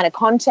in this kind of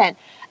content.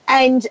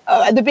 And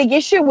the big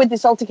issue with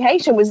this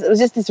altercation was it was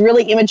just this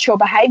really immature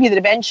behavior that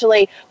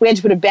eventually we had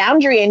to put a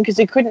boundary in because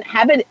we couldn't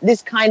have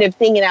this kind of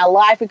thing in our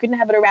life. We couldn't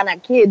have it around our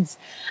kids.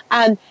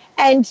 And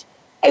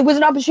it was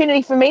an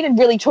opportunity for me to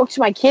really talk to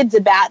my kids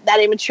about that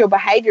immature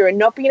behavior and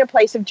not be in a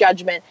place of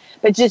judgment,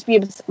 but just be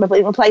in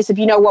a place of,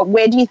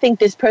 where do you think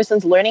this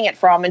person's learning it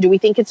from? And do we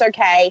think it's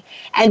okay?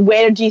 And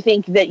where do you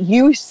think that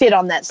you sit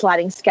on that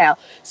sliding scale?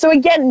 So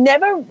again,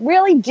 never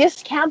really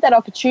discount that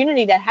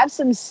opportunity to have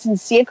some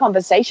sincere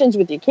conversations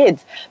with your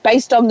kids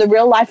based on the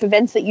real life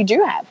events that you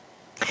do have.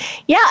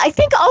 Yeah, I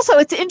think also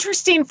it's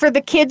interesting for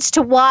the kids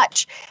to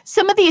watch.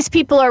 Some of these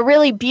people are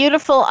really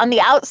beautiful on the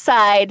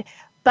outside,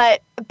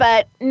 but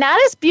not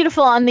as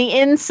beautiful on the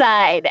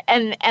inside,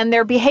 and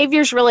their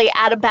behavior's really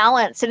out of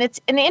balance. And it's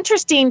an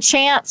interesting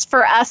chance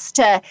for us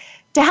to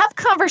have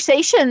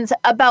conversations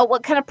about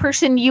what kind of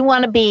person you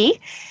want to be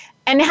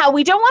and how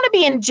we don't want to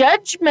be in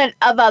judgment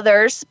of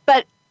others,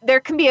 but there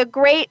can be a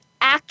great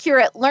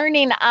accurate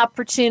learning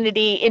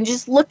opportunity in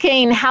just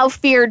looking how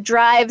fear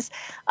drives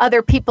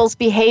other people's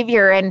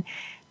behavior and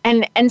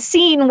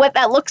seeing what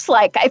that looks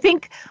like. I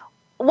think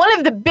one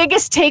of the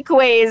biggest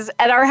takeaways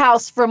at our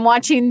house from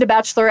watching The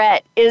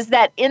Bachelorette is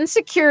that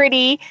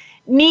insecurity,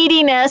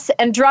 neediness,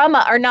 and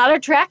drama are not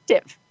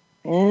attractive.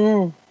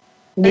 They're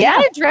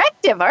not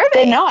attractive, are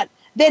they? They're not.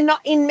 they're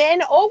not in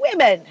men or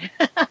women.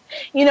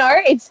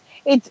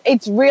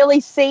 It's really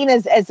seen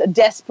as a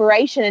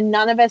desperation, and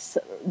none of us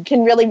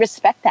can really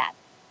respect that.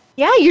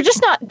 Yeah, you're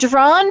just not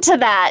drawn to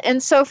that.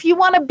 And so if you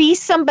want to be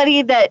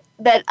somebody that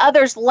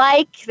others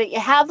like, that you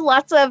have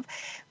lots of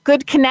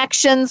good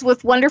connections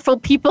with wonderful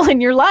people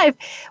in your life,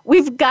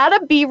 we've got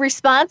to be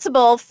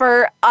responsible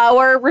for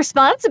our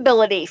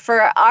responsibility,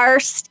 for our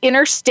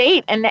inner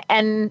state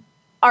and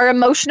our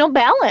emotional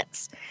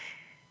balance.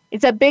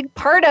 It's a big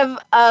part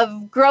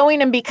of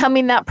growing and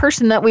becoming that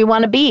person that we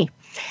want to be.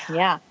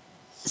 Yeah.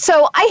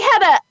 So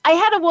I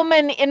had a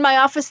woman in my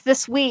office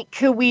this week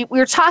who we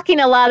were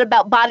talking a lot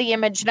about body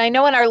image. And I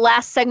know in our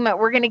last segment,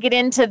 we're going to get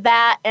into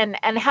that and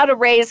how to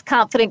raise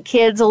confident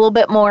kids a little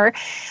bit more.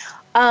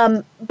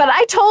 But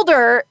I told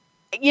her,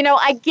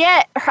 I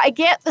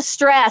get the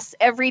stress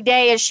every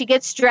day as she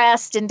gets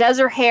dressed and does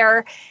her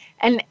hair,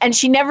 and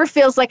she never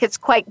feels like it's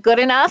quite good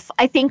enough.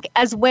 I think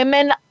as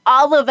women,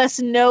 all of us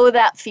know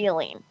that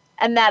feeling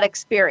and that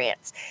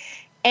experience.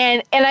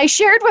 And I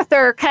shared with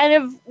her kind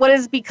of what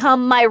has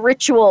become my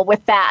ritual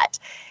with that.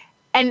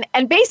 And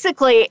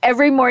basically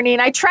every morning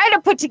I try to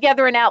put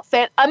together an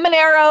outfit. I'm an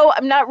arrow.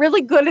 I'm not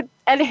really good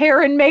at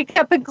hair and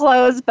makeup and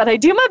clothes, but I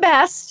do my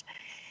best.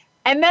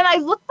 And then I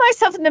look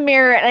myself in the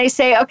mirror and I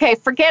say, okay,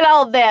 forget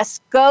all this.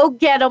 Go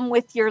get them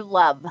with your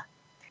love.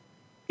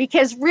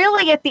 Because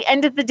really at the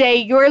end of the day,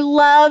 your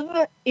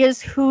love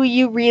is who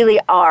you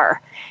really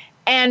are.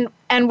 And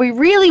we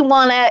really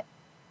want to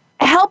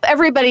help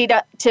everybody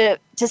to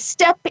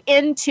step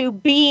into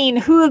being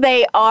who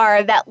they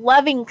are, that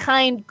loving,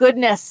 kind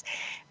goodness,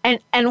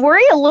 and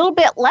worry a little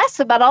bit less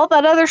about all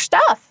that other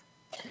stuff.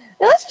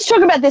 Now let's just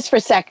talk about this for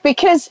a sec,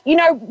 because,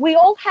 we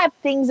all have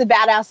things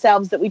about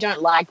ourselves that we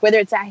don't like, whether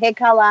it's our hair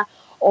color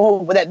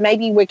or that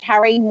maybe we're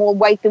carrying more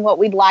weight than what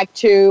we'd like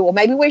to, or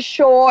maybe we're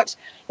short,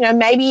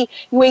 maybe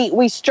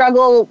we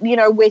struggle,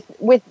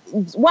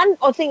 with one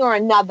thing or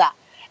another.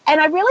 And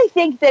I really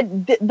think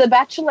that the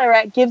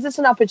Bachelorette gives us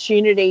an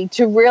opportunity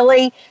to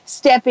really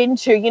step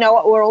into,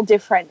 we're all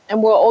different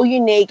and we're all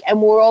unique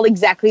and we're all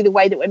exactly the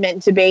way that we're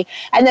meant to be,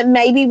 and that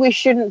maybe we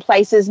shouldn't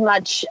place as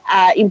much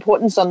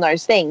importance on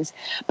those things.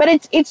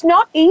 But it's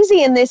not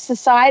easy in this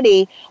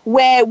society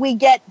where we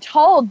get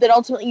told that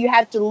ultimately you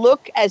have to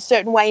look a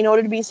certain way in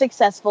order to be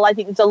successful. I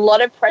think there's a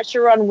lot of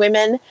pressure on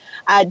women,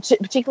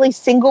 particularly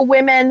single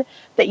women,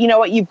 that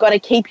you've got to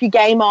keep your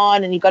game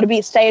on and you've got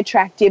to stay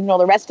attractive and all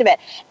the rest of it.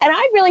 And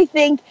I really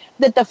think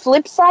that the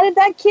flip side of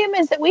that, Kim,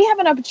 is that we have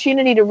an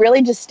opportunity to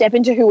really just step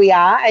into who we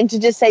are and to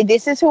just say,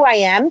 this is who I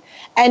am.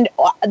 And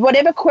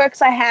whatever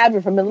quirks I have,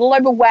 if I'm a little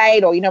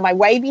overweight or, my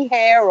wavy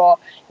hair or,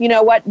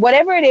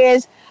 whatever it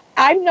is,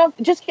 I'm not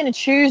just going to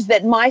choose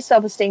that my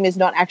self-esteem is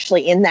not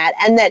actually in that,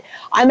 and that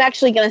I'm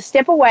actually going to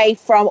step away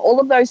from all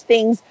of those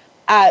things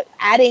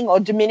adding or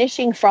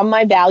diminishing from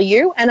my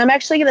value, and I'm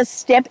actually going to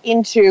step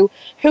into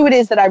who it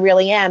is that I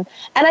really am.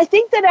 And I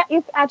think that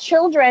if our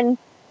children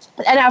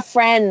and our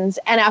friends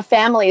and our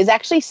family is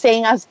actually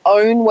seeing us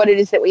own what it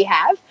is that we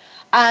have,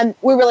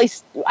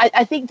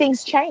 I think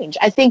things change.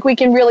 I think we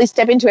can really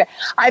step into it.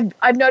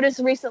 I've noticed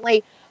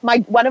recently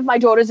one of my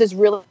daughters is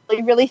really,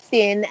 really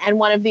thin, and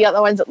one of the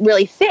other ones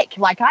really thick,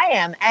 like I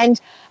am.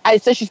 And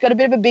so she's got a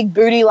bit of a big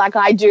booty like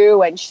I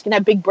do, and she's going to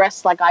have big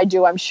breasts like I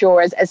do, I'm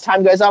sure, as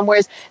time goes on.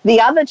 Whereas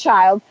the other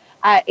child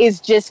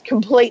is just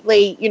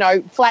completely,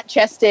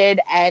 flat-chested,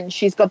 and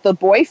she's got the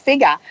boy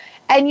figure.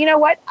 And you know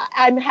what?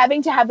 I'm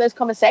having to have those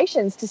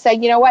conversations to say,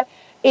 you know what?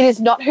 It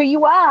is not who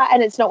you are,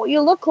 and it's not what you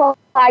look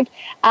like,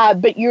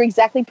 but you're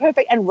exactly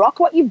perfect, and rock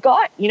what you've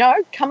got.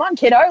 Come on,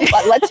 kiddo.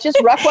 Let's just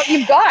rock what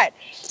you've got.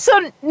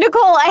 So,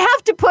 Nicole, I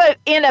have to put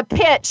in a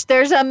pitch.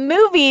 There's a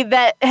movie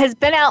that has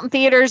been out in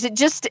theaters.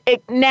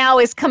 It now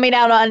is coming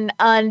out on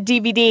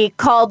DVD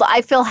called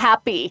I Feel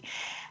Happy.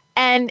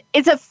 And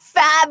it's a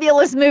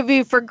fabulous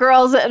movie for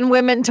girls and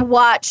women to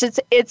watch.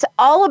 It's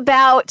all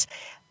about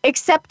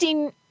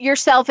accepting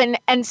yourself and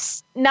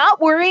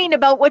not worrying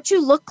about what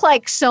you look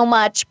like so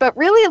much, but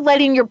really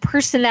letting your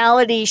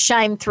personality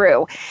shine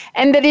through,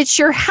 and that it's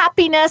your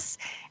happiness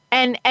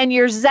and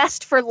your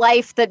zest for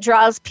life that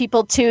draws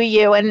people to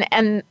you.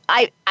 And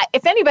I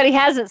if anybody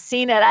hasn't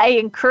seen it, I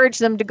encourage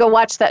them to go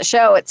watch that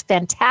show. It's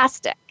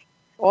fantastic.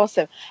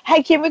 Awesome.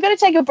 Hey, Kim, we're going to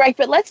take a break,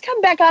 but let's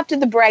come back after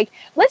the break.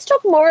 Let's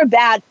talk more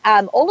about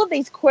all of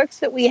these quirks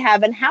that we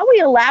have and how we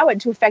allow it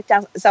to affect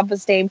our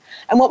self-esteem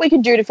and what we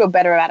can do to feel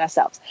better about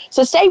ourselves.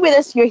 So stay with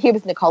us. You're here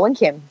with Nicole and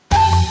Kim.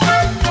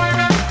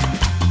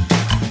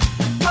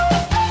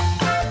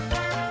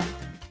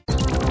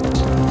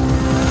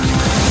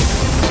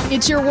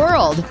 It's your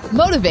world.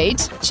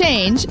 Motivate,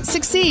 change,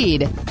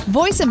 succeed.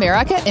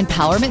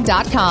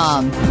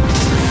 VoiceAmericaEmpowerment.com.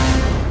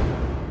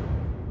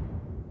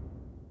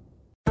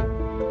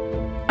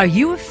 Are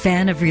you a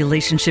fan of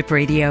relationship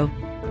radio?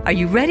 Are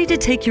you ready to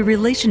take your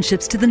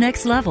relationships to the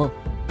next level?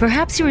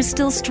 Perhaps you are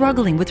still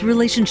struggling with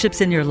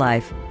relationships in your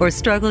life, or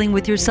struggling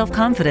with your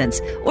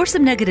self-confidence, or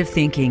some negative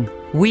thinking.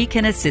 We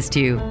can assist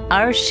you.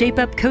 Our Shape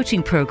Up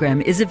coaching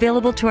program is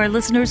available to our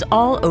listeners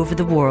all over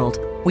the world.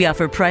 We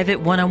offer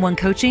private one-on-one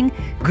coaching,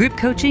 group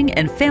coaching,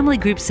 and family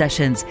group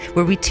sessions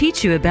where we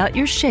teach you about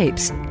your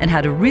shapes and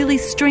how to really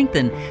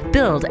strengthen,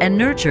 build, and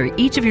nurture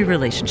each of your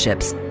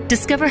relationships.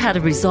 Discover how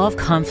to resolve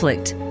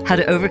conflict, how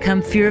to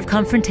overcome fear of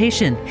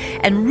confrontation,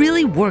 and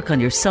really work on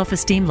your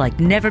self-esteem like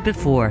never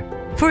before.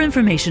 For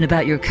information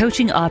about your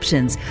coaching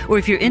options, or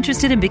if you're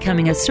interested in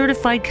becoming a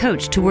certified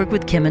coach to work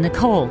with Kim and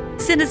Nicole,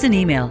 send us an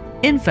email,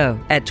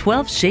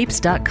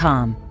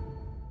 info@12shapes.com.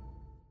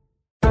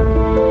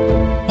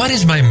 Why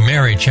does my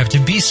marriage have to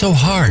be so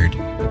hard?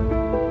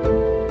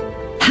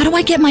 How do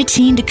I get my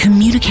teen to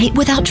communicate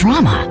without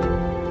drama?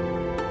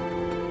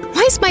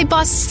 Why is my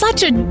boss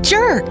such a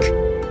jerk?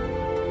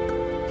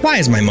 Why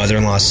is my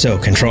mother-in-law so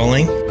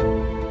controlling?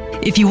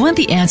 If you want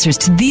the answers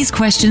to these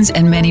questions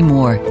and many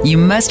more, you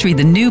must read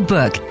the new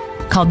book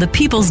called The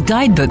People's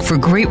Guidebook for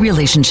Great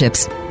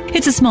Relationships.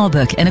 It's a small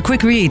book and a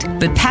quick read,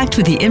 but packed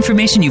with the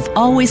information you've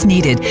always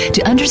needed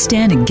to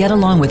understand and get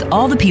along with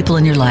all the people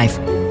in your life.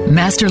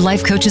 Master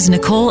life coaches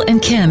Nicole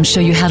and Kim show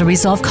you how to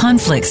resolve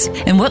conflicts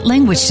and what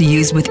language to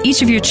use with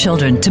each of your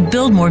children to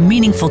build more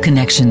meaningful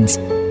connections.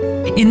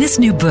 In this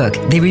new book,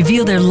 they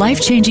reveal their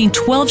life-changing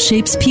 12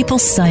 Shapes People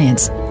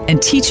Science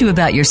and teach you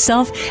about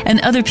yourself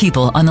and other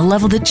people on a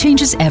level that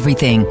changes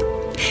everything.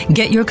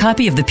 Get your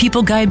copy of the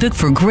People Guidebook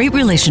for Great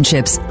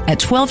Relationships at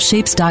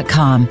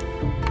 12shapes.com.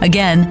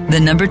 Again, the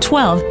number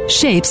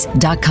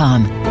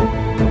 12shapes.com.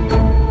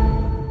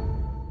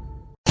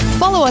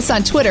 Follow us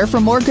on Twitter for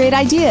more great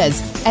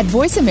ideas at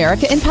Voice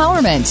America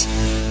Empowerment.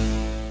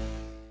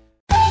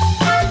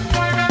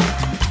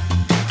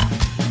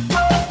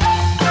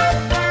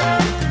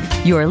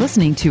 You are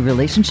listening to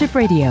Relationship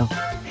Radio.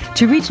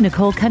 To reach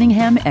Nicole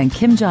Cunningham and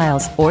Kim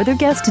Giles or their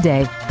guest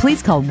today,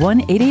 please call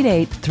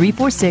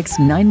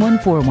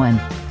 1-888-346-9141.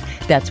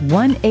 That's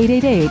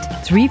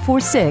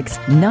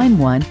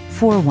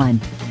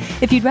 1-888-346-9141.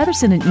 If you'd rather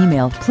send an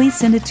email, please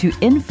send it to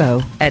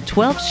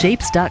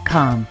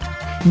info@12shapes.com.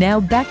 Now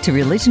back to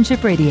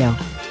Relationship Radio.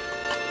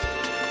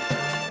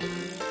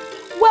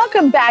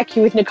 Welcome back.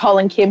 You're with Nicole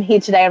and Kim here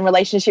today on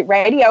Relationship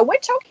Radio. We're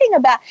talking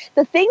about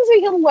the things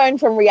we can learn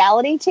from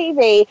reality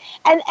TV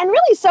and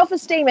really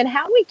self-esteem and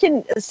how we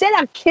can set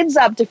our kids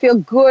up to feel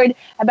good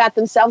about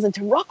themselves and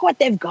to rock what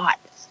they've got.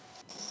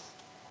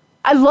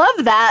 I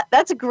love that.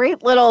 That's a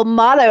great little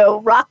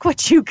motto. Rock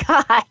what you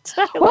got.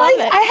 I love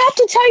it. I have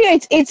to tell you,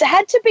 it's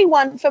had to be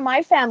one for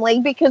my family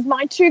because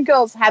my two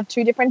girls have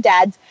two different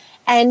dads,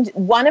 and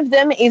one of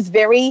them is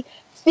very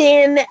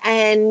thin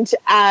and,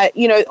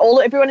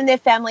 everyone in their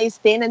family is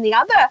thin, and the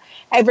other,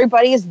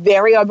 everybody is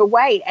very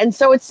overweight. And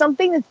so it's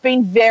something that's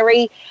been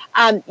very,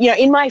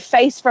 in my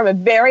face from a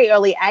very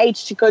early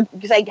age to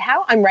say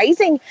how I'm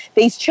raising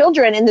these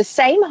children in the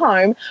same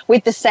home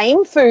with the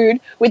same food,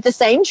 with the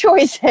same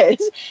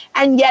choices,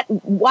 and yet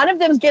one of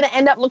them's going to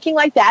end up looking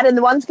like that and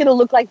the one's going to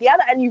look like the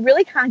other. And you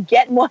really can't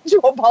get more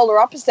polar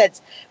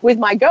opposites with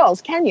my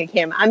girls, can you,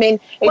 Kim? I mean,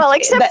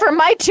 except for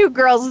my two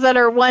girls that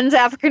are one's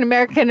African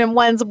American and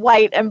one's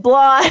white and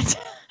blonde.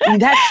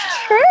 That's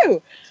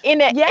true.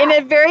 In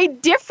a very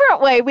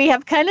different way. We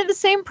have kind of the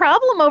same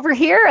problem over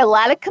here, a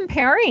lot of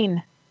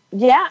comparing.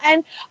 Yeah,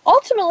 and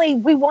ultimately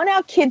we want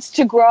our kids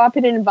to grow up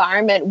in an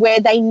environment where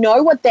they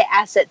know what their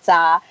assets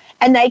are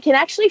and they can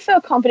actually feel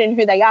confident in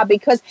who they are,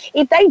 because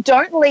if they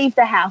don't leave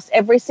the house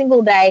every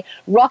single day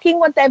rocking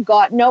what they've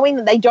got, knowing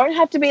that they don't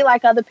have to be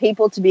like other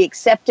people to be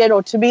accepted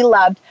or to be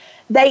loved,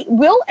 they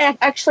will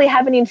actually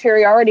have an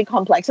inferiority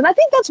complex. And I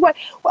think that's what,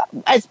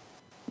 as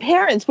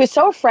parents, we're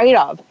so afraid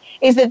of,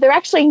 is that they're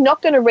actually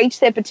not going to reach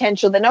their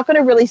potential. They're not going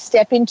to really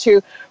step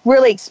into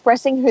really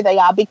expressing who they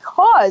are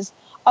because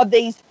of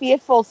these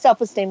fearful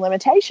self-esteem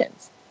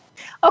limitations.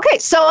 Okay,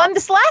 so on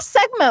this last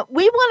segment,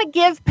 we want to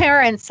give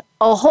parents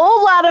a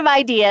whole lot of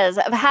ideas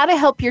of how to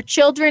help your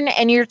children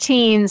and your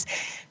teens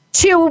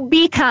to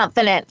be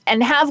confident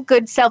and have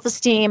good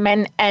self-esteem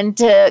and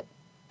to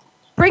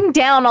bring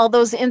down all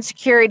those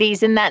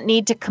insecurities and that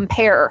need to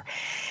compare.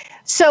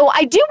 So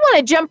I do want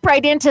to jump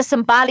right into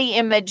some body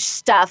image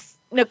stuff,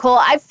 Nicole.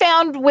 I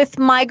found with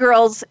my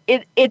girls,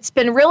 it's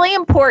been really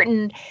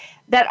important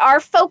that our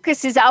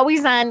focus is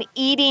always on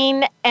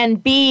eating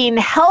and being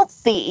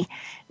healthy,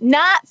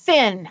 not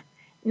thin,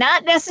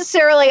 not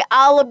necessarily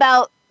all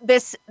about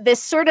this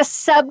sort of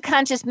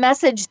subconscious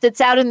message that's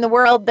out in the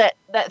world that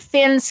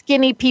thin,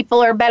 skinny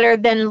people are better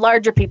than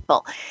larger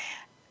people.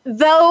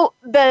 Though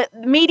the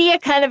media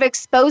kind of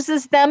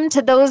exposes them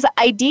to those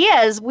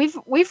ideas, we've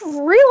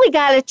really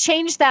got to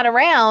change that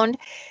around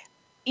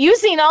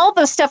using all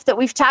the stuff that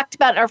we've talked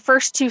about in our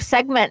first two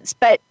segments.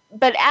 But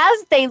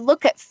as they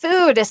look at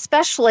food,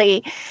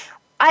 especially,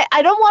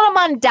 I don't want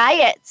them on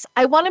diets.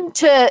 I want them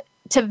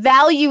to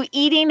value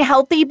eating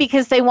healthy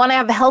because they want to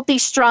have healthy,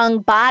 strong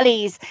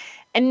bodies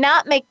and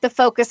not make the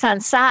focus on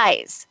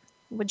size.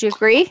 Would you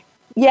agree?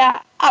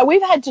 Yeah,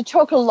 we've had to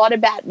talk a lot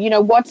about,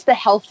 what's the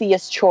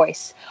healthiest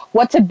choice?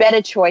 What's a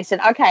better choice?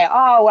 And okay,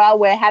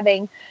 we're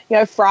having,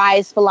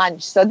 fries for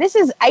lunch. So this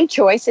is a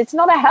choice. It's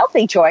not a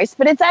healthy choice,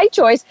 but it's a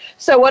choice.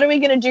 So what are we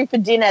going to do for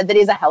dinner that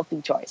is a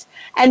healthy choice?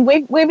 And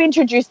we've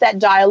introduced that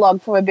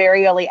dialogue from a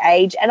very early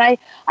age. And I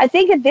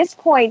think at this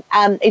point,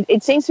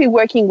 it seems to be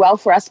working well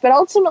for us. But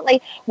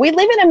ultimately, we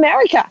live in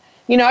America.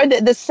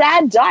 The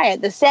sad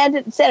diet, the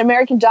sad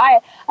American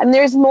diet, and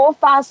there's more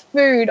fast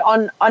food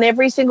on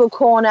every single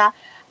corner.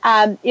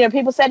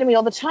 People say to me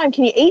all the time,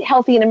 can you eat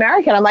healthy in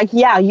America? And I'm like,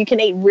 yeah, you can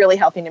eat really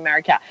healthy in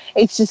America.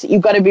 It's just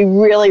you've got to be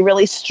really,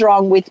 really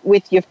strong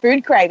with your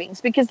food cravings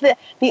because the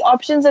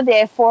options are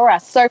there for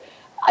us. So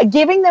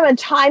giving them a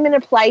time and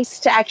a place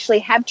to actually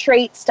have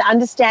treats, to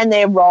understand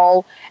their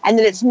role, and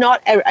that it's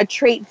not a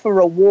treat for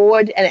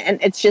reward and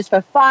it's just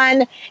for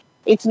fun.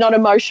 It's not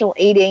emotional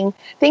eating.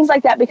 Things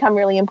like that become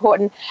really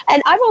important.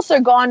 And I've also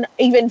gone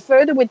even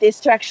further with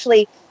this to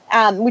actually,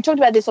 we talked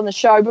about this on the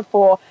show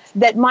before,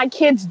 that my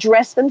kids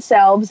dress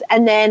themselves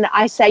and then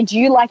I say, do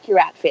you like your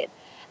outfit?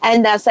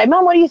 And they'll say,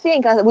 Mom, what do you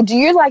think? I say, well, do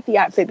you like the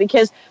outfit?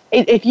 Because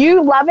if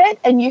you love it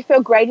and you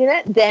feel great in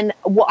it, then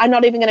I'm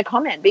not even going to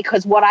comment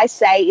because what I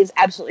say is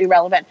absolutely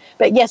relevant.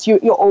 But yes, you're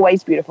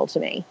always beautiful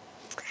to me.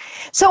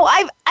 So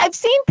I've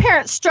seen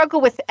parents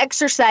struggle with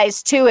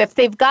exercise too. If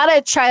they've got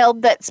a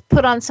child that's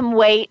put on some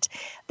weight,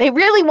 they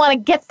really want to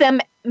get them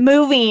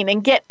moving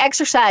and get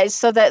exercise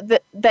so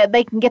that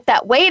they can get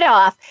that weight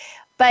off.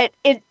 But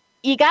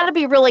you got to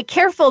be really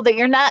careful that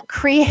you're not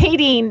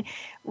creating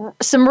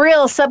some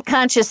real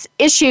subconscious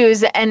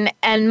issues and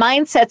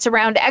mindsets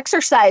around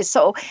exercise.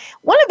 So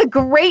one of the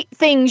great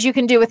things you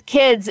can do with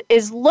kids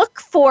is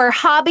look for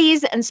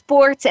hobbies and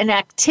sports and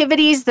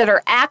activities that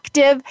are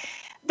active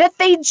that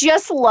they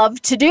just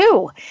love to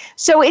do.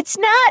 So it's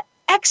not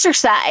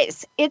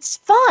exercise, it's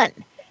fun.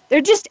 They're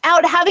just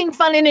out having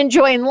fun and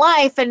enjoying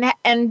life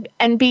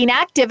and being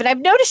active. And I've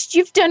noticed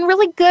you've done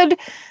really good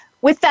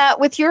with that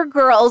with your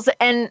girls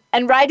and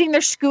riding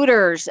their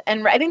scooters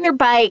and riding their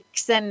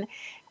bikes and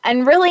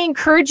really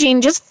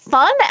encouraging just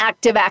fun,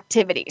 active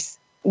activities.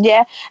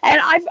 Yeah,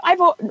 and I've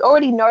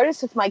already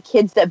noticed with my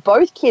kids that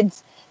both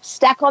kids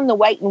stack on the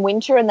weight in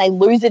winter and they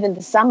lose it in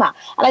the summer.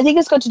 And I think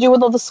it's got to do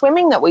with all the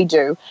swimming that we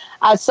do.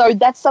 So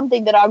that's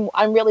something that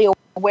I'm really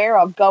aware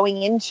of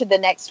going into the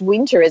next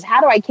winter is how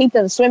do I keep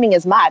them swimming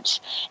as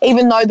much,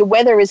 even though the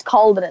weather is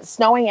cold and it's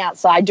snowing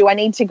outside? Do I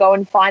need to go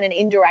and find an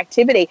indoor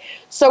activity?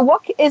 So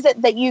what is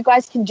it that you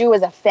guys can do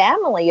as a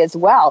family as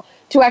well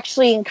to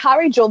actually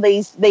encourage all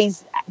these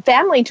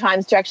family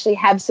times to actually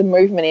have some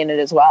movement in it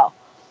as well?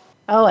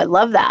 Oh, I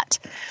love that.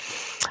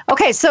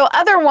 Okay, so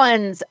other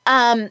ones.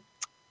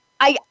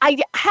 I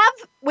have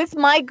with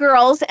my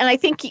girls, and I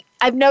think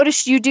I've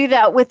noticed you do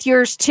that with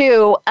yours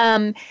too,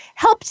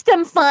 helped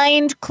them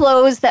find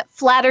clothes that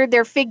flatter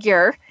their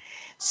figure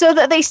so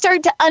that they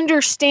start to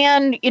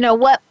understand,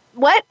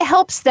 what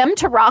helps them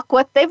to rock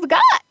what they've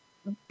got,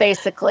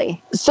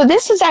 basically. So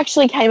this has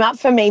actually came up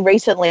for me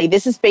recently.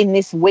 This has been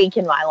this week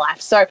in my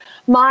life. So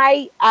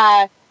my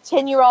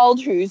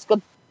 10-year-old who's got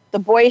the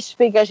boyish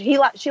figure, she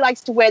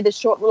likes to wear the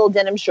short little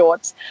denim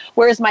shorts,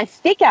 whereas my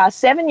thicker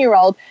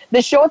 7-year-old,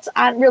 the shorts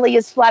aren't really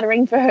as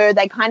flattering for her.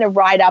 They kind of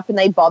ride up and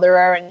they bother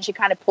her and she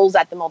kind of pulls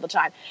at them all the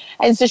time.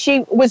 And so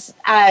she was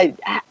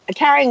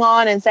carrying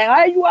on and saying,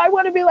 I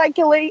want to be like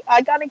Kelly,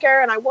 I gotta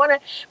go and I want to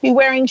be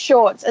wearing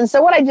shorts. And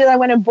so what I did, I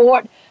went and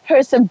bought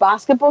her some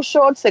basketball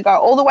shorts that go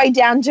all the way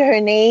down to her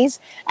knees,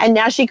 and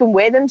now she can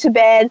wear them to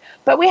bed.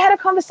 But we had a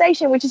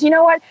conversation, which is, you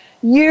know what?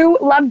 You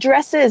love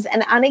dresses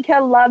and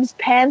Annika loves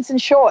pants and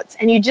shorts,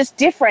 and you're just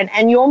different,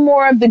 and you're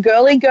more of the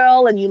girly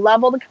girl and you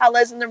love all the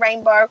colors and the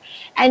rainbow.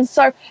 And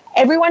so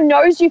everyone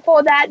knows you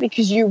for that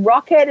because you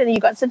rock it and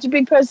you've got such a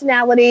big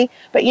personality.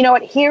 But you know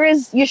what? Here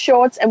is your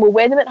shorts and we'll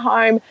wear them at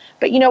home.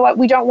 But you know what?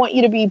 We don't want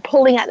you to be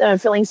pulling at them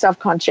and feeling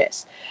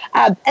self-conscious.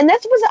 And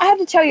that was, I have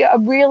to tell you, a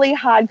really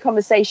hard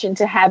conversation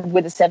to have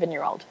with a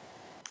 7-year-old.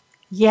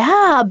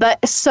 Yeah,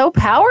 but so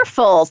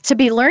powerful to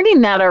be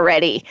learning that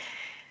already.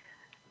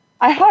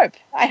 I hope.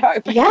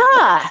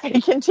 Yeah.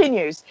 It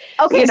continues.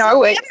 Okay,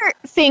 so the other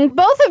thing,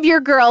 both of your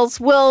girls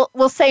will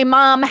say,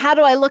 Mom, how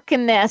do I look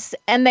in this?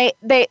 And they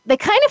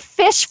kind of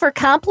fish for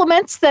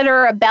compliments that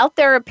are about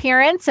their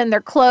appearance and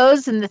their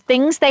clothes and the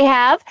things they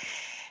have.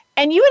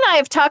 And you and I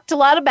have talked a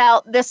lot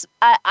about this.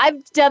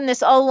 I've done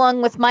this all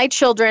along with my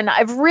children.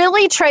 I've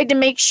really tried to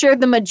make sure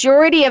the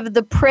majority of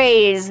the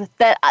praise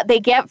that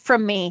they get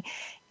from me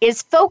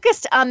is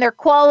focused on their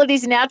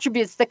qualities and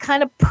attributes, the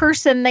kind of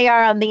person they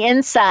are on the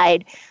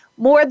inside,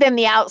 more than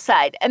the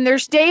outside. And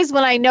there's days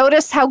when I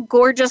notice how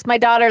gorgeous my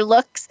daughter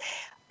looks,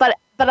 but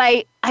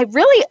I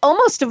really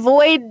almost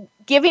avoid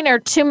giving her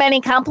too many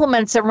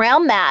compliments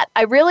around that.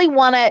 I really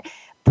want to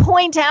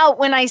point out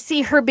when I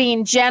see her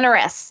being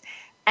generous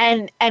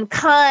and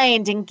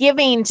kind and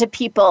giving to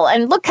people,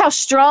 and look how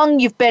strong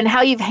you've been,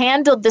 how you've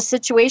handled the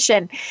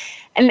situation,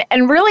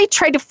 and really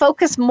try to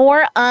focus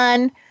more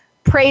on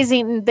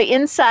praising the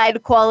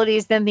inside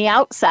qualities than the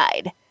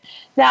outside.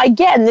 Now,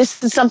 again,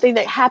 this is something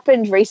that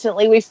happened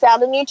recently. We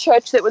found a new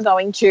church that we're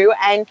going to,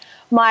 and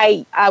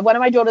my one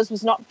of my daughters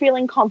was not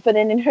feeling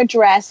confident in her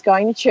dress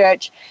going to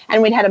church,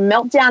 and we'd had a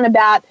meltdown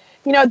about,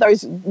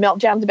 those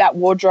meltdowns about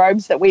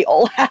wardrobes that we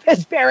all have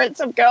as parents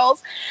of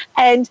girls.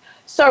 And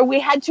so we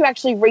had to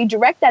actually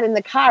redirect that in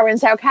the car and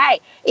say, okay,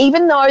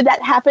 even though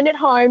that happened at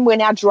home, we're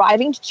now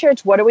driving to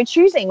church. What are we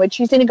choosing? We're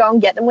choosing to go and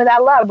get them with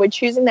our love. We're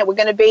choosing that we're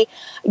going to be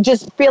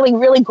just feeling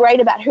really great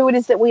about who it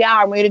is that we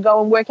are. And we're going to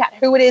go and work out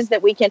who it is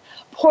that we can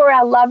pour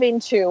our love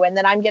into, and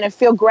then I'm going to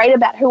feel great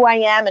about who I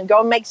am and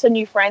go and make some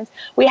new friends.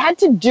 We had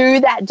to do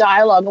that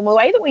dialogue. And the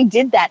way that we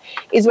did that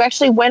is we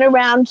actually went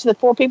around to the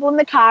 4 people in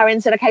the car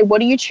and said, okay,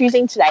 what are you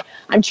choosing today?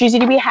 I'm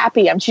choosing to be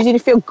happy. I'm choosing to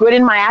feel good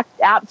in my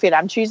outfit.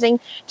 I'm choosing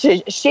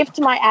to shift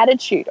my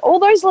attitude. All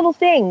those little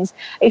things,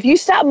 if you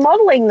start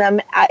modeling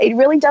them, it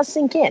really does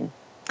sink in.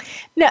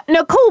 Now,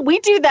 Nicole, we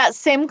do that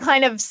same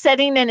kind of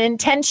setting an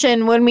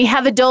intention when we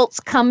have adults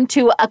come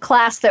to a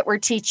class that we're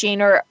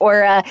teaching or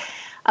a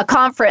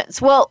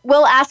conference.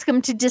 We'll ask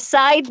them to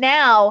decide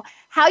now,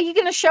 how are you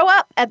going to show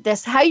up at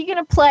this? How are you going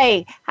to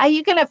play? How are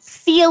you going to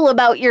feel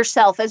about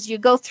yourself as you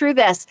go through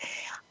this?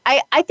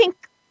 I think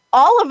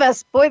all of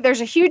us, boy,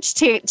 there's a huge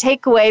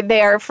takeaway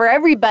there for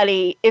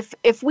everybody.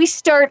 If we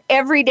start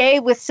every day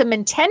with some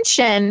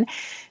intention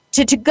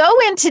to go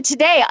into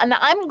today, and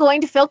I'm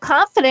going to feel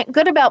confident,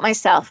 good about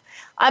myself.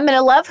 I'm going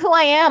to love who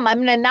I am. I'm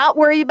going to not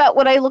worry about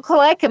what I look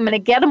like. I'm going to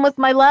get them with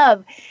my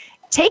love.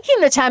 Taking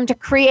the time to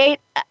create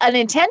an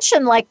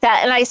intention like that,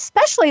 and I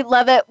especially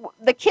love it,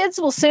 the kids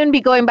will soon be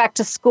going back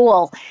to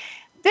school.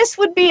 This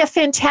would be a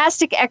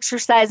fantastic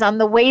exercise on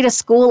the way to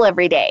school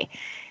every day.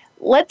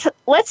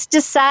 Let's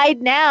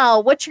decide now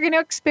what you're going to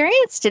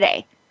experience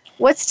today.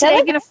 What's today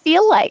going to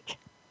feel like?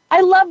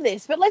 I love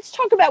this, but let's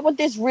talk about what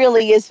this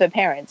really is for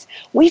parents.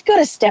 We've got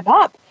to step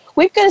up.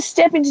 We've got to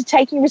step into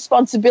taking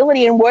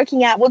responsibility and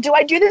working out, well, do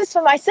I do this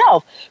for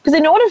myself? Because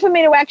in order for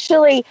me to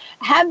actually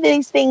have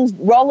these things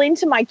roll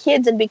into my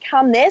kids and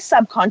become their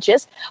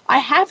subconscious, I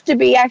have to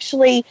be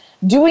actually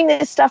doing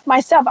this stuff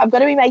myself. I've got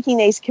to be making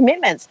these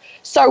commitments.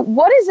 So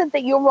what is it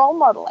that you're role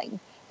modeling?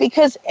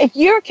 Because if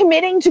you're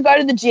committing to go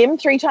to the gym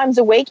 3 times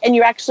a week and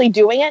you're actually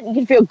doing it, you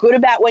can feel good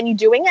about when you're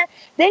doing it,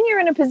 then you're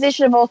in a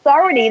position of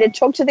authority to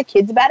talk to the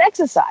kids about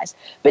exercise.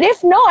 But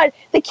if not,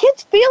 the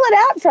kids feel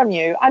it out from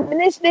you. I mean,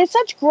 they're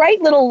such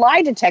great little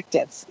lie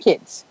detectors,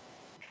 kids.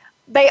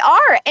 They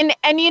are. And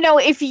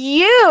if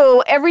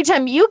you, every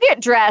time you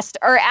get dressed,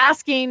 are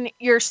asking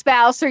your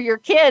spouse or your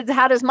kids,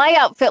 how does my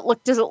outfit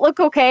look? Does it look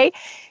okay?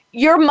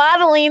 You're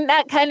modeling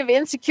that kind of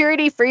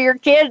insecurity for your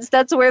kids.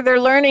 That's where they're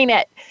learning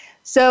it.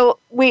 So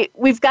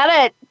we've got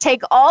to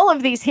take all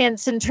of these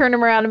hints and turn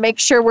them around and make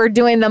sure we're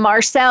doing them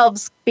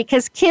ourselves,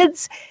 because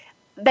kids,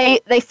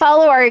 they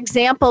follow our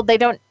example. They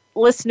don't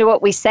listen to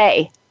what we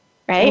say,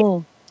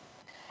 right?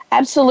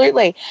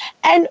 Absolutely.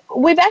 And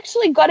we've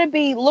actually got to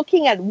be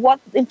looking at what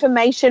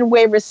information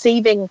we're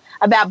receiving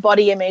about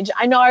body image.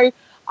 I know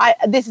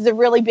this is a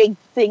really big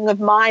thing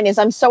of mine, is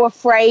I'm so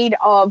afraid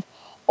of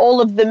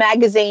all of the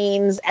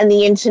magazines and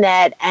the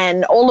internet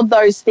and all of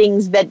those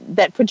things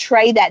that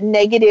portray that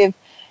negative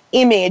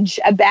image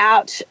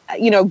about,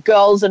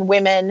 girls and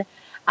women.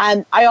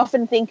 I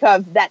often think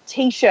of that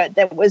T-shirt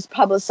that was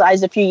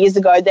publicized a few years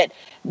ago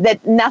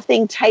that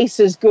nothing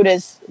tastes as good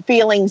as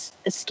feeling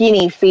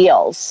skinny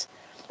feels,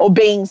 or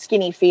being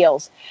skinny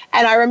feels.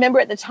 And I remember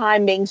at the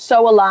time being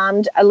so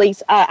alarmed. At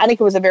least Annika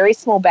was a very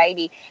small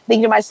baby,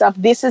 thinking to myself,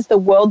 this is the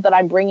world that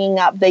I'm bringing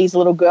up these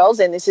little girls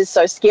in. This is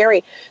so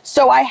scary.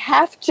 So I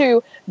have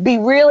to be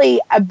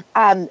really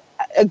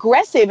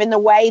aggressive in the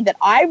way that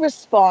I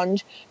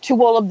respond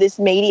to all of this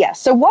media.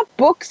 So what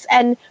books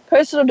and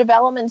personal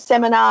development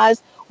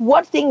seminars,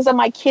 what things are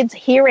my kids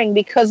hearing,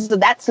 because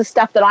that's the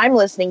stuff that I'm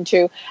listening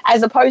to,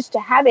 as opposed to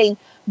having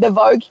the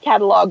Vogue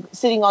catalog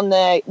sitting on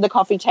the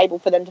coffee table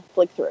for them to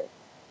flick through.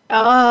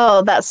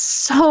 Oh, that's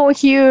so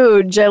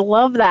huge. I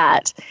love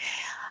that.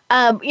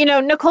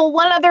 Nicole,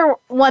 one other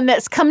one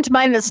that's come to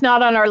mind that's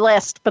not on our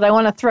list, but I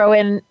want to throw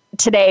in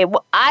today.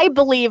 I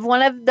believe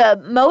one of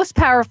the most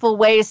powerful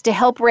ways to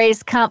help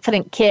raise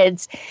confident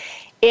kids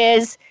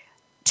is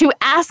to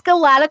ask a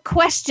lot of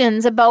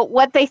questions about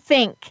what they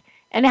think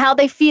and how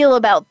they feel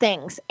about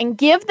things, and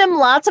give them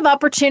lots of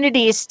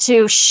opportunities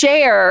to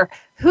share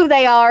who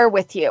they are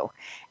with you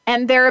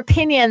and their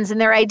opinions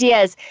and their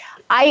ideas.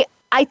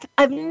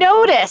 I've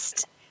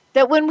noticed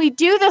that when we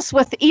do this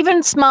with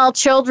even small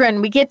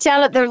children, we get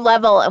down at their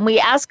level and we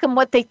ask them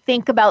what they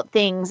think about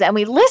things and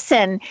we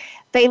listen,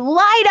 they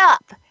light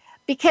up.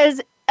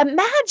 Because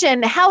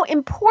imagine how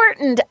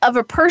important of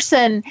a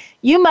person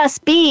you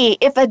must be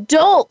if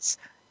adults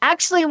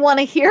actually want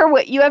to hear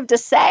what you have to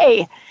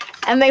say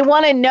and they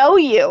want to know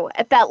you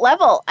at that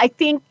level. I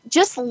think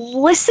just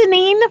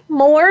listening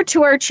more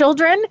to our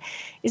children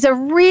is a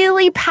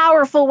really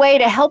powerful way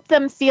to help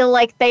them feel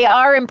like they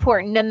are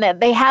important and that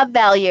they have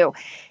value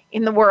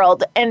in the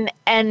world,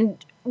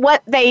 and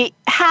what they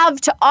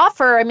have to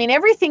offer. I mean,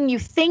 everything you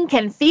think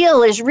and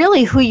feel is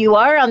really who you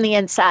are on the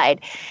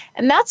inside,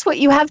 and that's what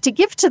you have to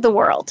give to the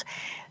world.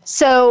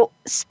 So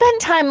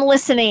spend time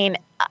listening.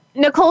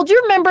 Nicole, do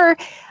you remember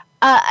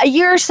a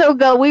year or so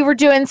ago, we were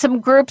doing some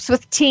groups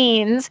with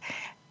teens,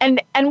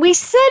 and we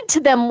said to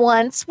them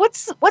once,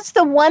 what's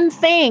the one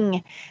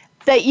thing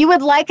that you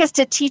would like us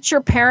to teach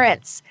your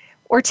parents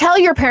or tell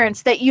your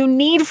parents that you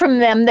need from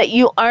them that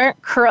you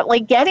aren't currently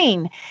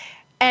getting?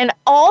 And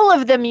all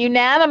of them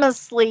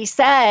unanimously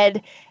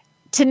said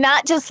to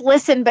not just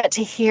listen, but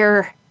to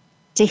hear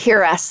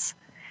us.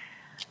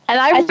 And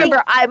I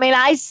remember,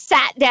 I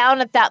sat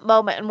down at that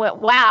moment and went,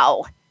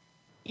 wow,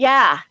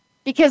 yeah,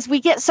 because we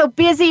get so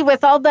busy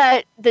with all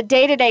the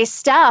day-to-day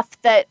stuff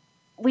that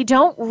we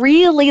don't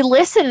really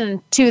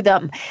listen to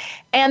them.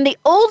 And the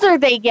older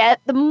they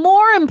get, the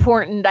more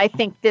important I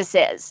think this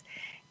is.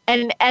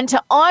 And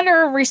to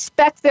honor and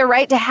respect their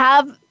right to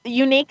have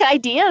unique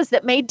ideas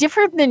that may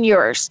differ than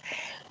yours.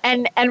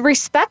 And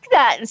respect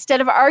that instead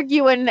of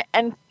argue and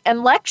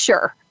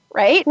lecture.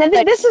 Right? Now,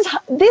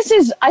 this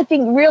is, I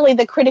think, really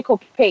the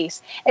critical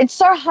piece. It's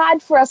so hard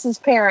for us as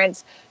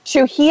parents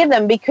to hear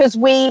them because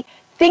we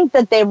think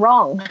that they're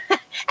wrong.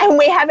 And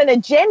we have an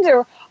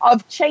agenda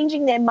of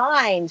changing their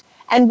mind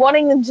and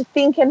wanting them to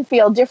think and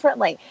feel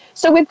differently.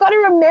 So we've got to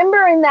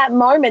remember in that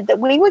moment that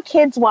we were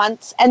kids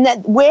once, and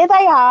that where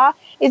they are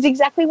is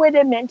exactly where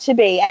they're meant to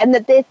be, and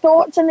that their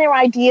thoughts and their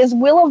ideas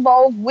will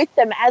evolve with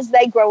them as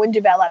they grow and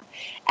develop,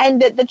 and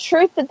that the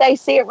truth that they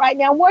see it right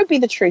now won't be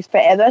the truth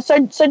forever.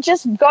 So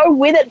just go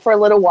with it for a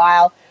little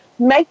while.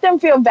 Make them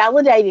feel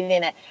validated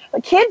in it.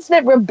 But kids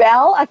that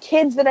rebel are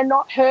kids that are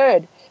not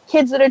heard,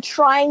 kids that are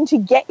trying to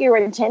get your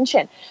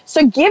attention.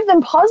 So give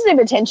them positive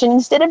attention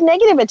instead of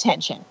negative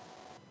attention.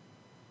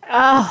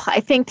 Oh,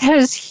 I think that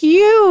is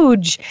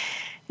huge.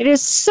 It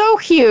is so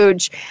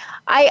huge.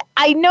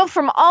 I know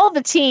from all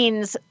the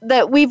teens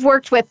that we've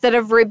worked with that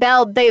have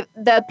rebelled,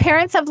 the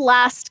parents have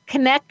lost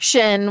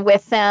connection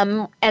with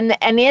them, and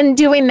in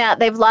doing that,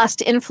 they've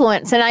lost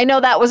influence. And I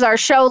know that was our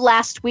show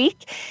last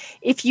week.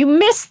 If you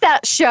missed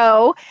that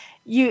show,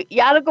 you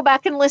ought to go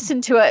back and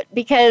listen to it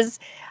because,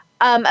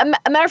 a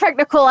matter of fact,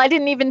 Nicole, I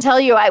didn't even tell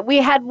you. We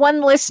had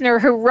one listener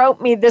who wrote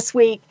me this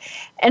week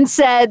and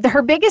said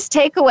her biggest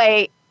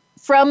takeaway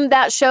from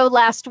that show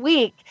last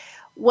week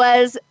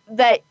was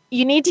that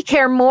you need to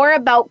care more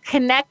about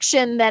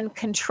connection than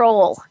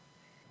control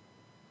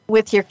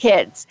with your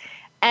kids.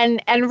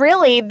 And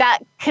really that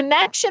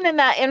connection and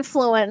that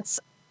influence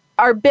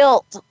are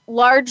built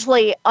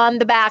largely on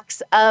the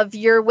backs of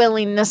your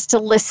willingness to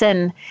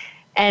listen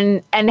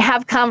and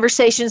have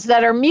conversations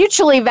that are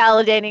mutually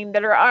validating,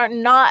 that are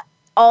not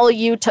all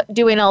you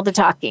doing all the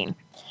talking.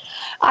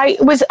 I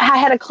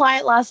had a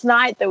client last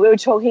night that we were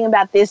talking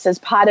about this as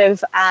part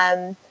of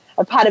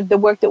the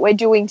work that we're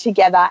doing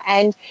together.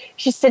 And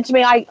she said to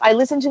me, I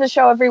listen to the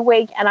show every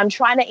week and I'm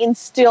trying to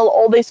instill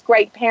all this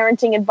great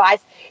parenting advice.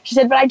 She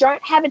said, but I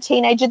don't have a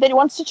teenager that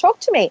wants to talk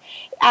to me.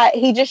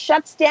 He just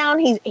shuts down.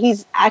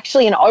 He's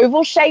actually an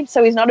oval shape,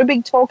 so he's not a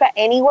big talker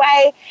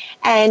anyway.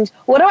 And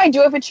what do I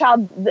do with a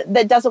child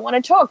that doesn't want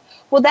to talk?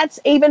 Well,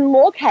 that's even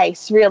more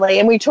case, really.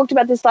 And we talked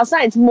about this last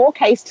night. It's more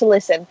case to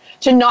listen,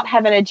 to not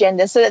have an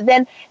agenda. So that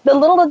then the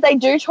little that they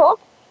do talk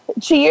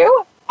to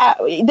you,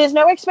 there's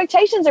no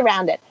expectations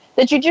around it.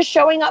 That you're just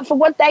showing up for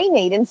what they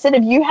need instead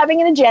of you having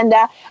an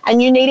agenda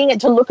and you needing it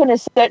to look in a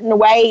certain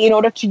way in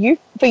order for you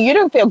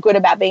to feel good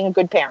about being a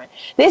good parent.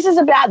 This is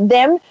about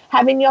them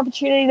having the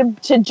opportunity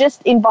to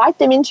just invite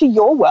them into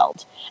your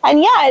world.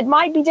 And yeah, it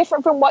might be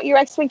different from what your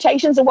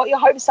expectations and what your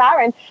hopes are,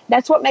 and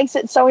that's what makes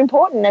it so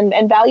important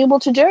and valuable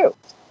to do.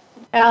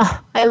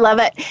 Oh, I love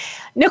it.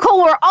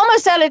 Nicole, we're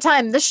almost out of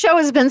time. This show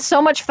has been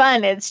so much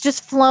fun. It's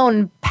just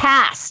flown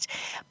past.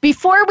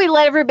 Before we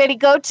let everybody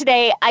go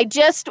today, I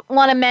just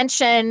want to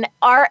mention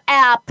our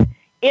app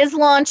is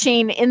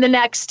launching in the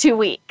next 2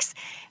 weeks.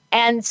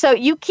 And so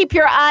you keep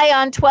your eye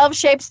on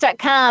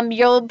 12shapes.com.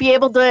 You'll be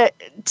able to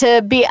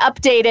be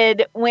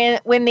updated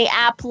when the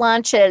app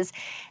launches.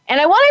 And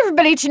I want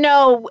everybody to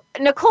know,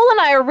 Nicole and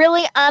I are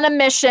really on a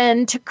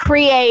mission to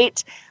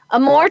create a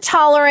more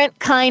tolerant,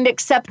 kind,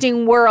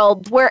 accepting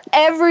world where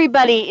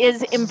everybody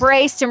is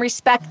embraced and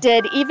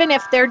respected, even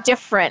if they're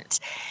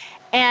different.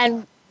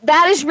 And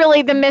that is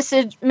really the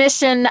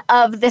mission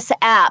of this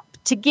app,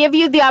 to give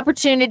you the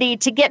opportunity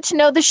to get to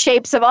know the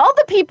shapes of all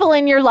the people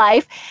in your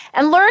life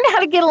and learn how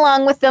to get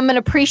along with them and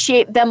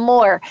appreciate them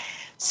more.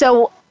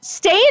 So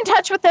stay in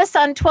touch with us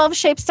on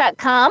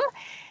 12shapes.com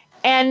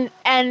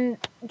and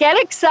get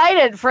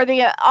excited for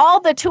all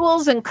the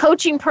tools and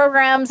coaching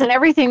programs and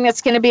everything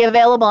that's going to be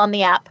available on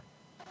the app.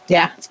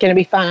 Yeah, it's going to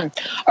be fun.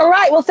 All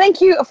right. Well, thank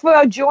you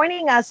for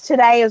joining us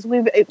today as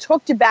we've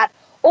talked about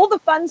all the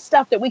fun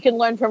stuff that we can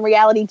learn from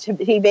reality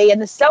TV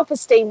and the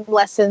self-esteem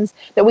lessons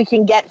that we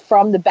can get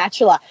from The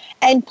Bachelor.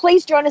 And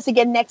please join us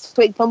again next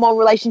week for more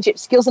relationship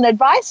skills and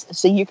advice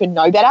so you can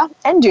know better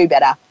and do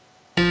better.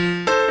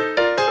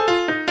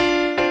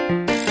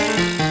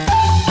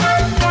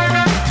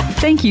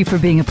 Thank you for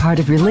being a part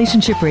of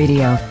Relationship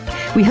Radio.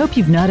 We hope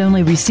you've not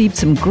only received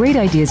some great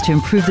ideas to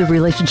improve the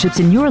relationships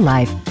in your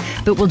life,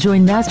 but will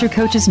join Master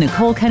Coaches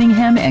Nicole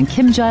Cunningham and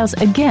Kim Giles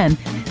again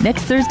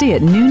next Thursday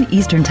at noon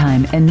Eastern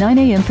Time and 9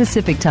 a.m.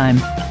 Pacific Time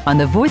on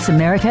the Voice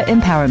America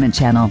Empowerment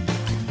Channel.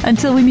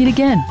 Until we meet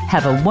again,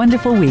 have a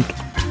wonderful week.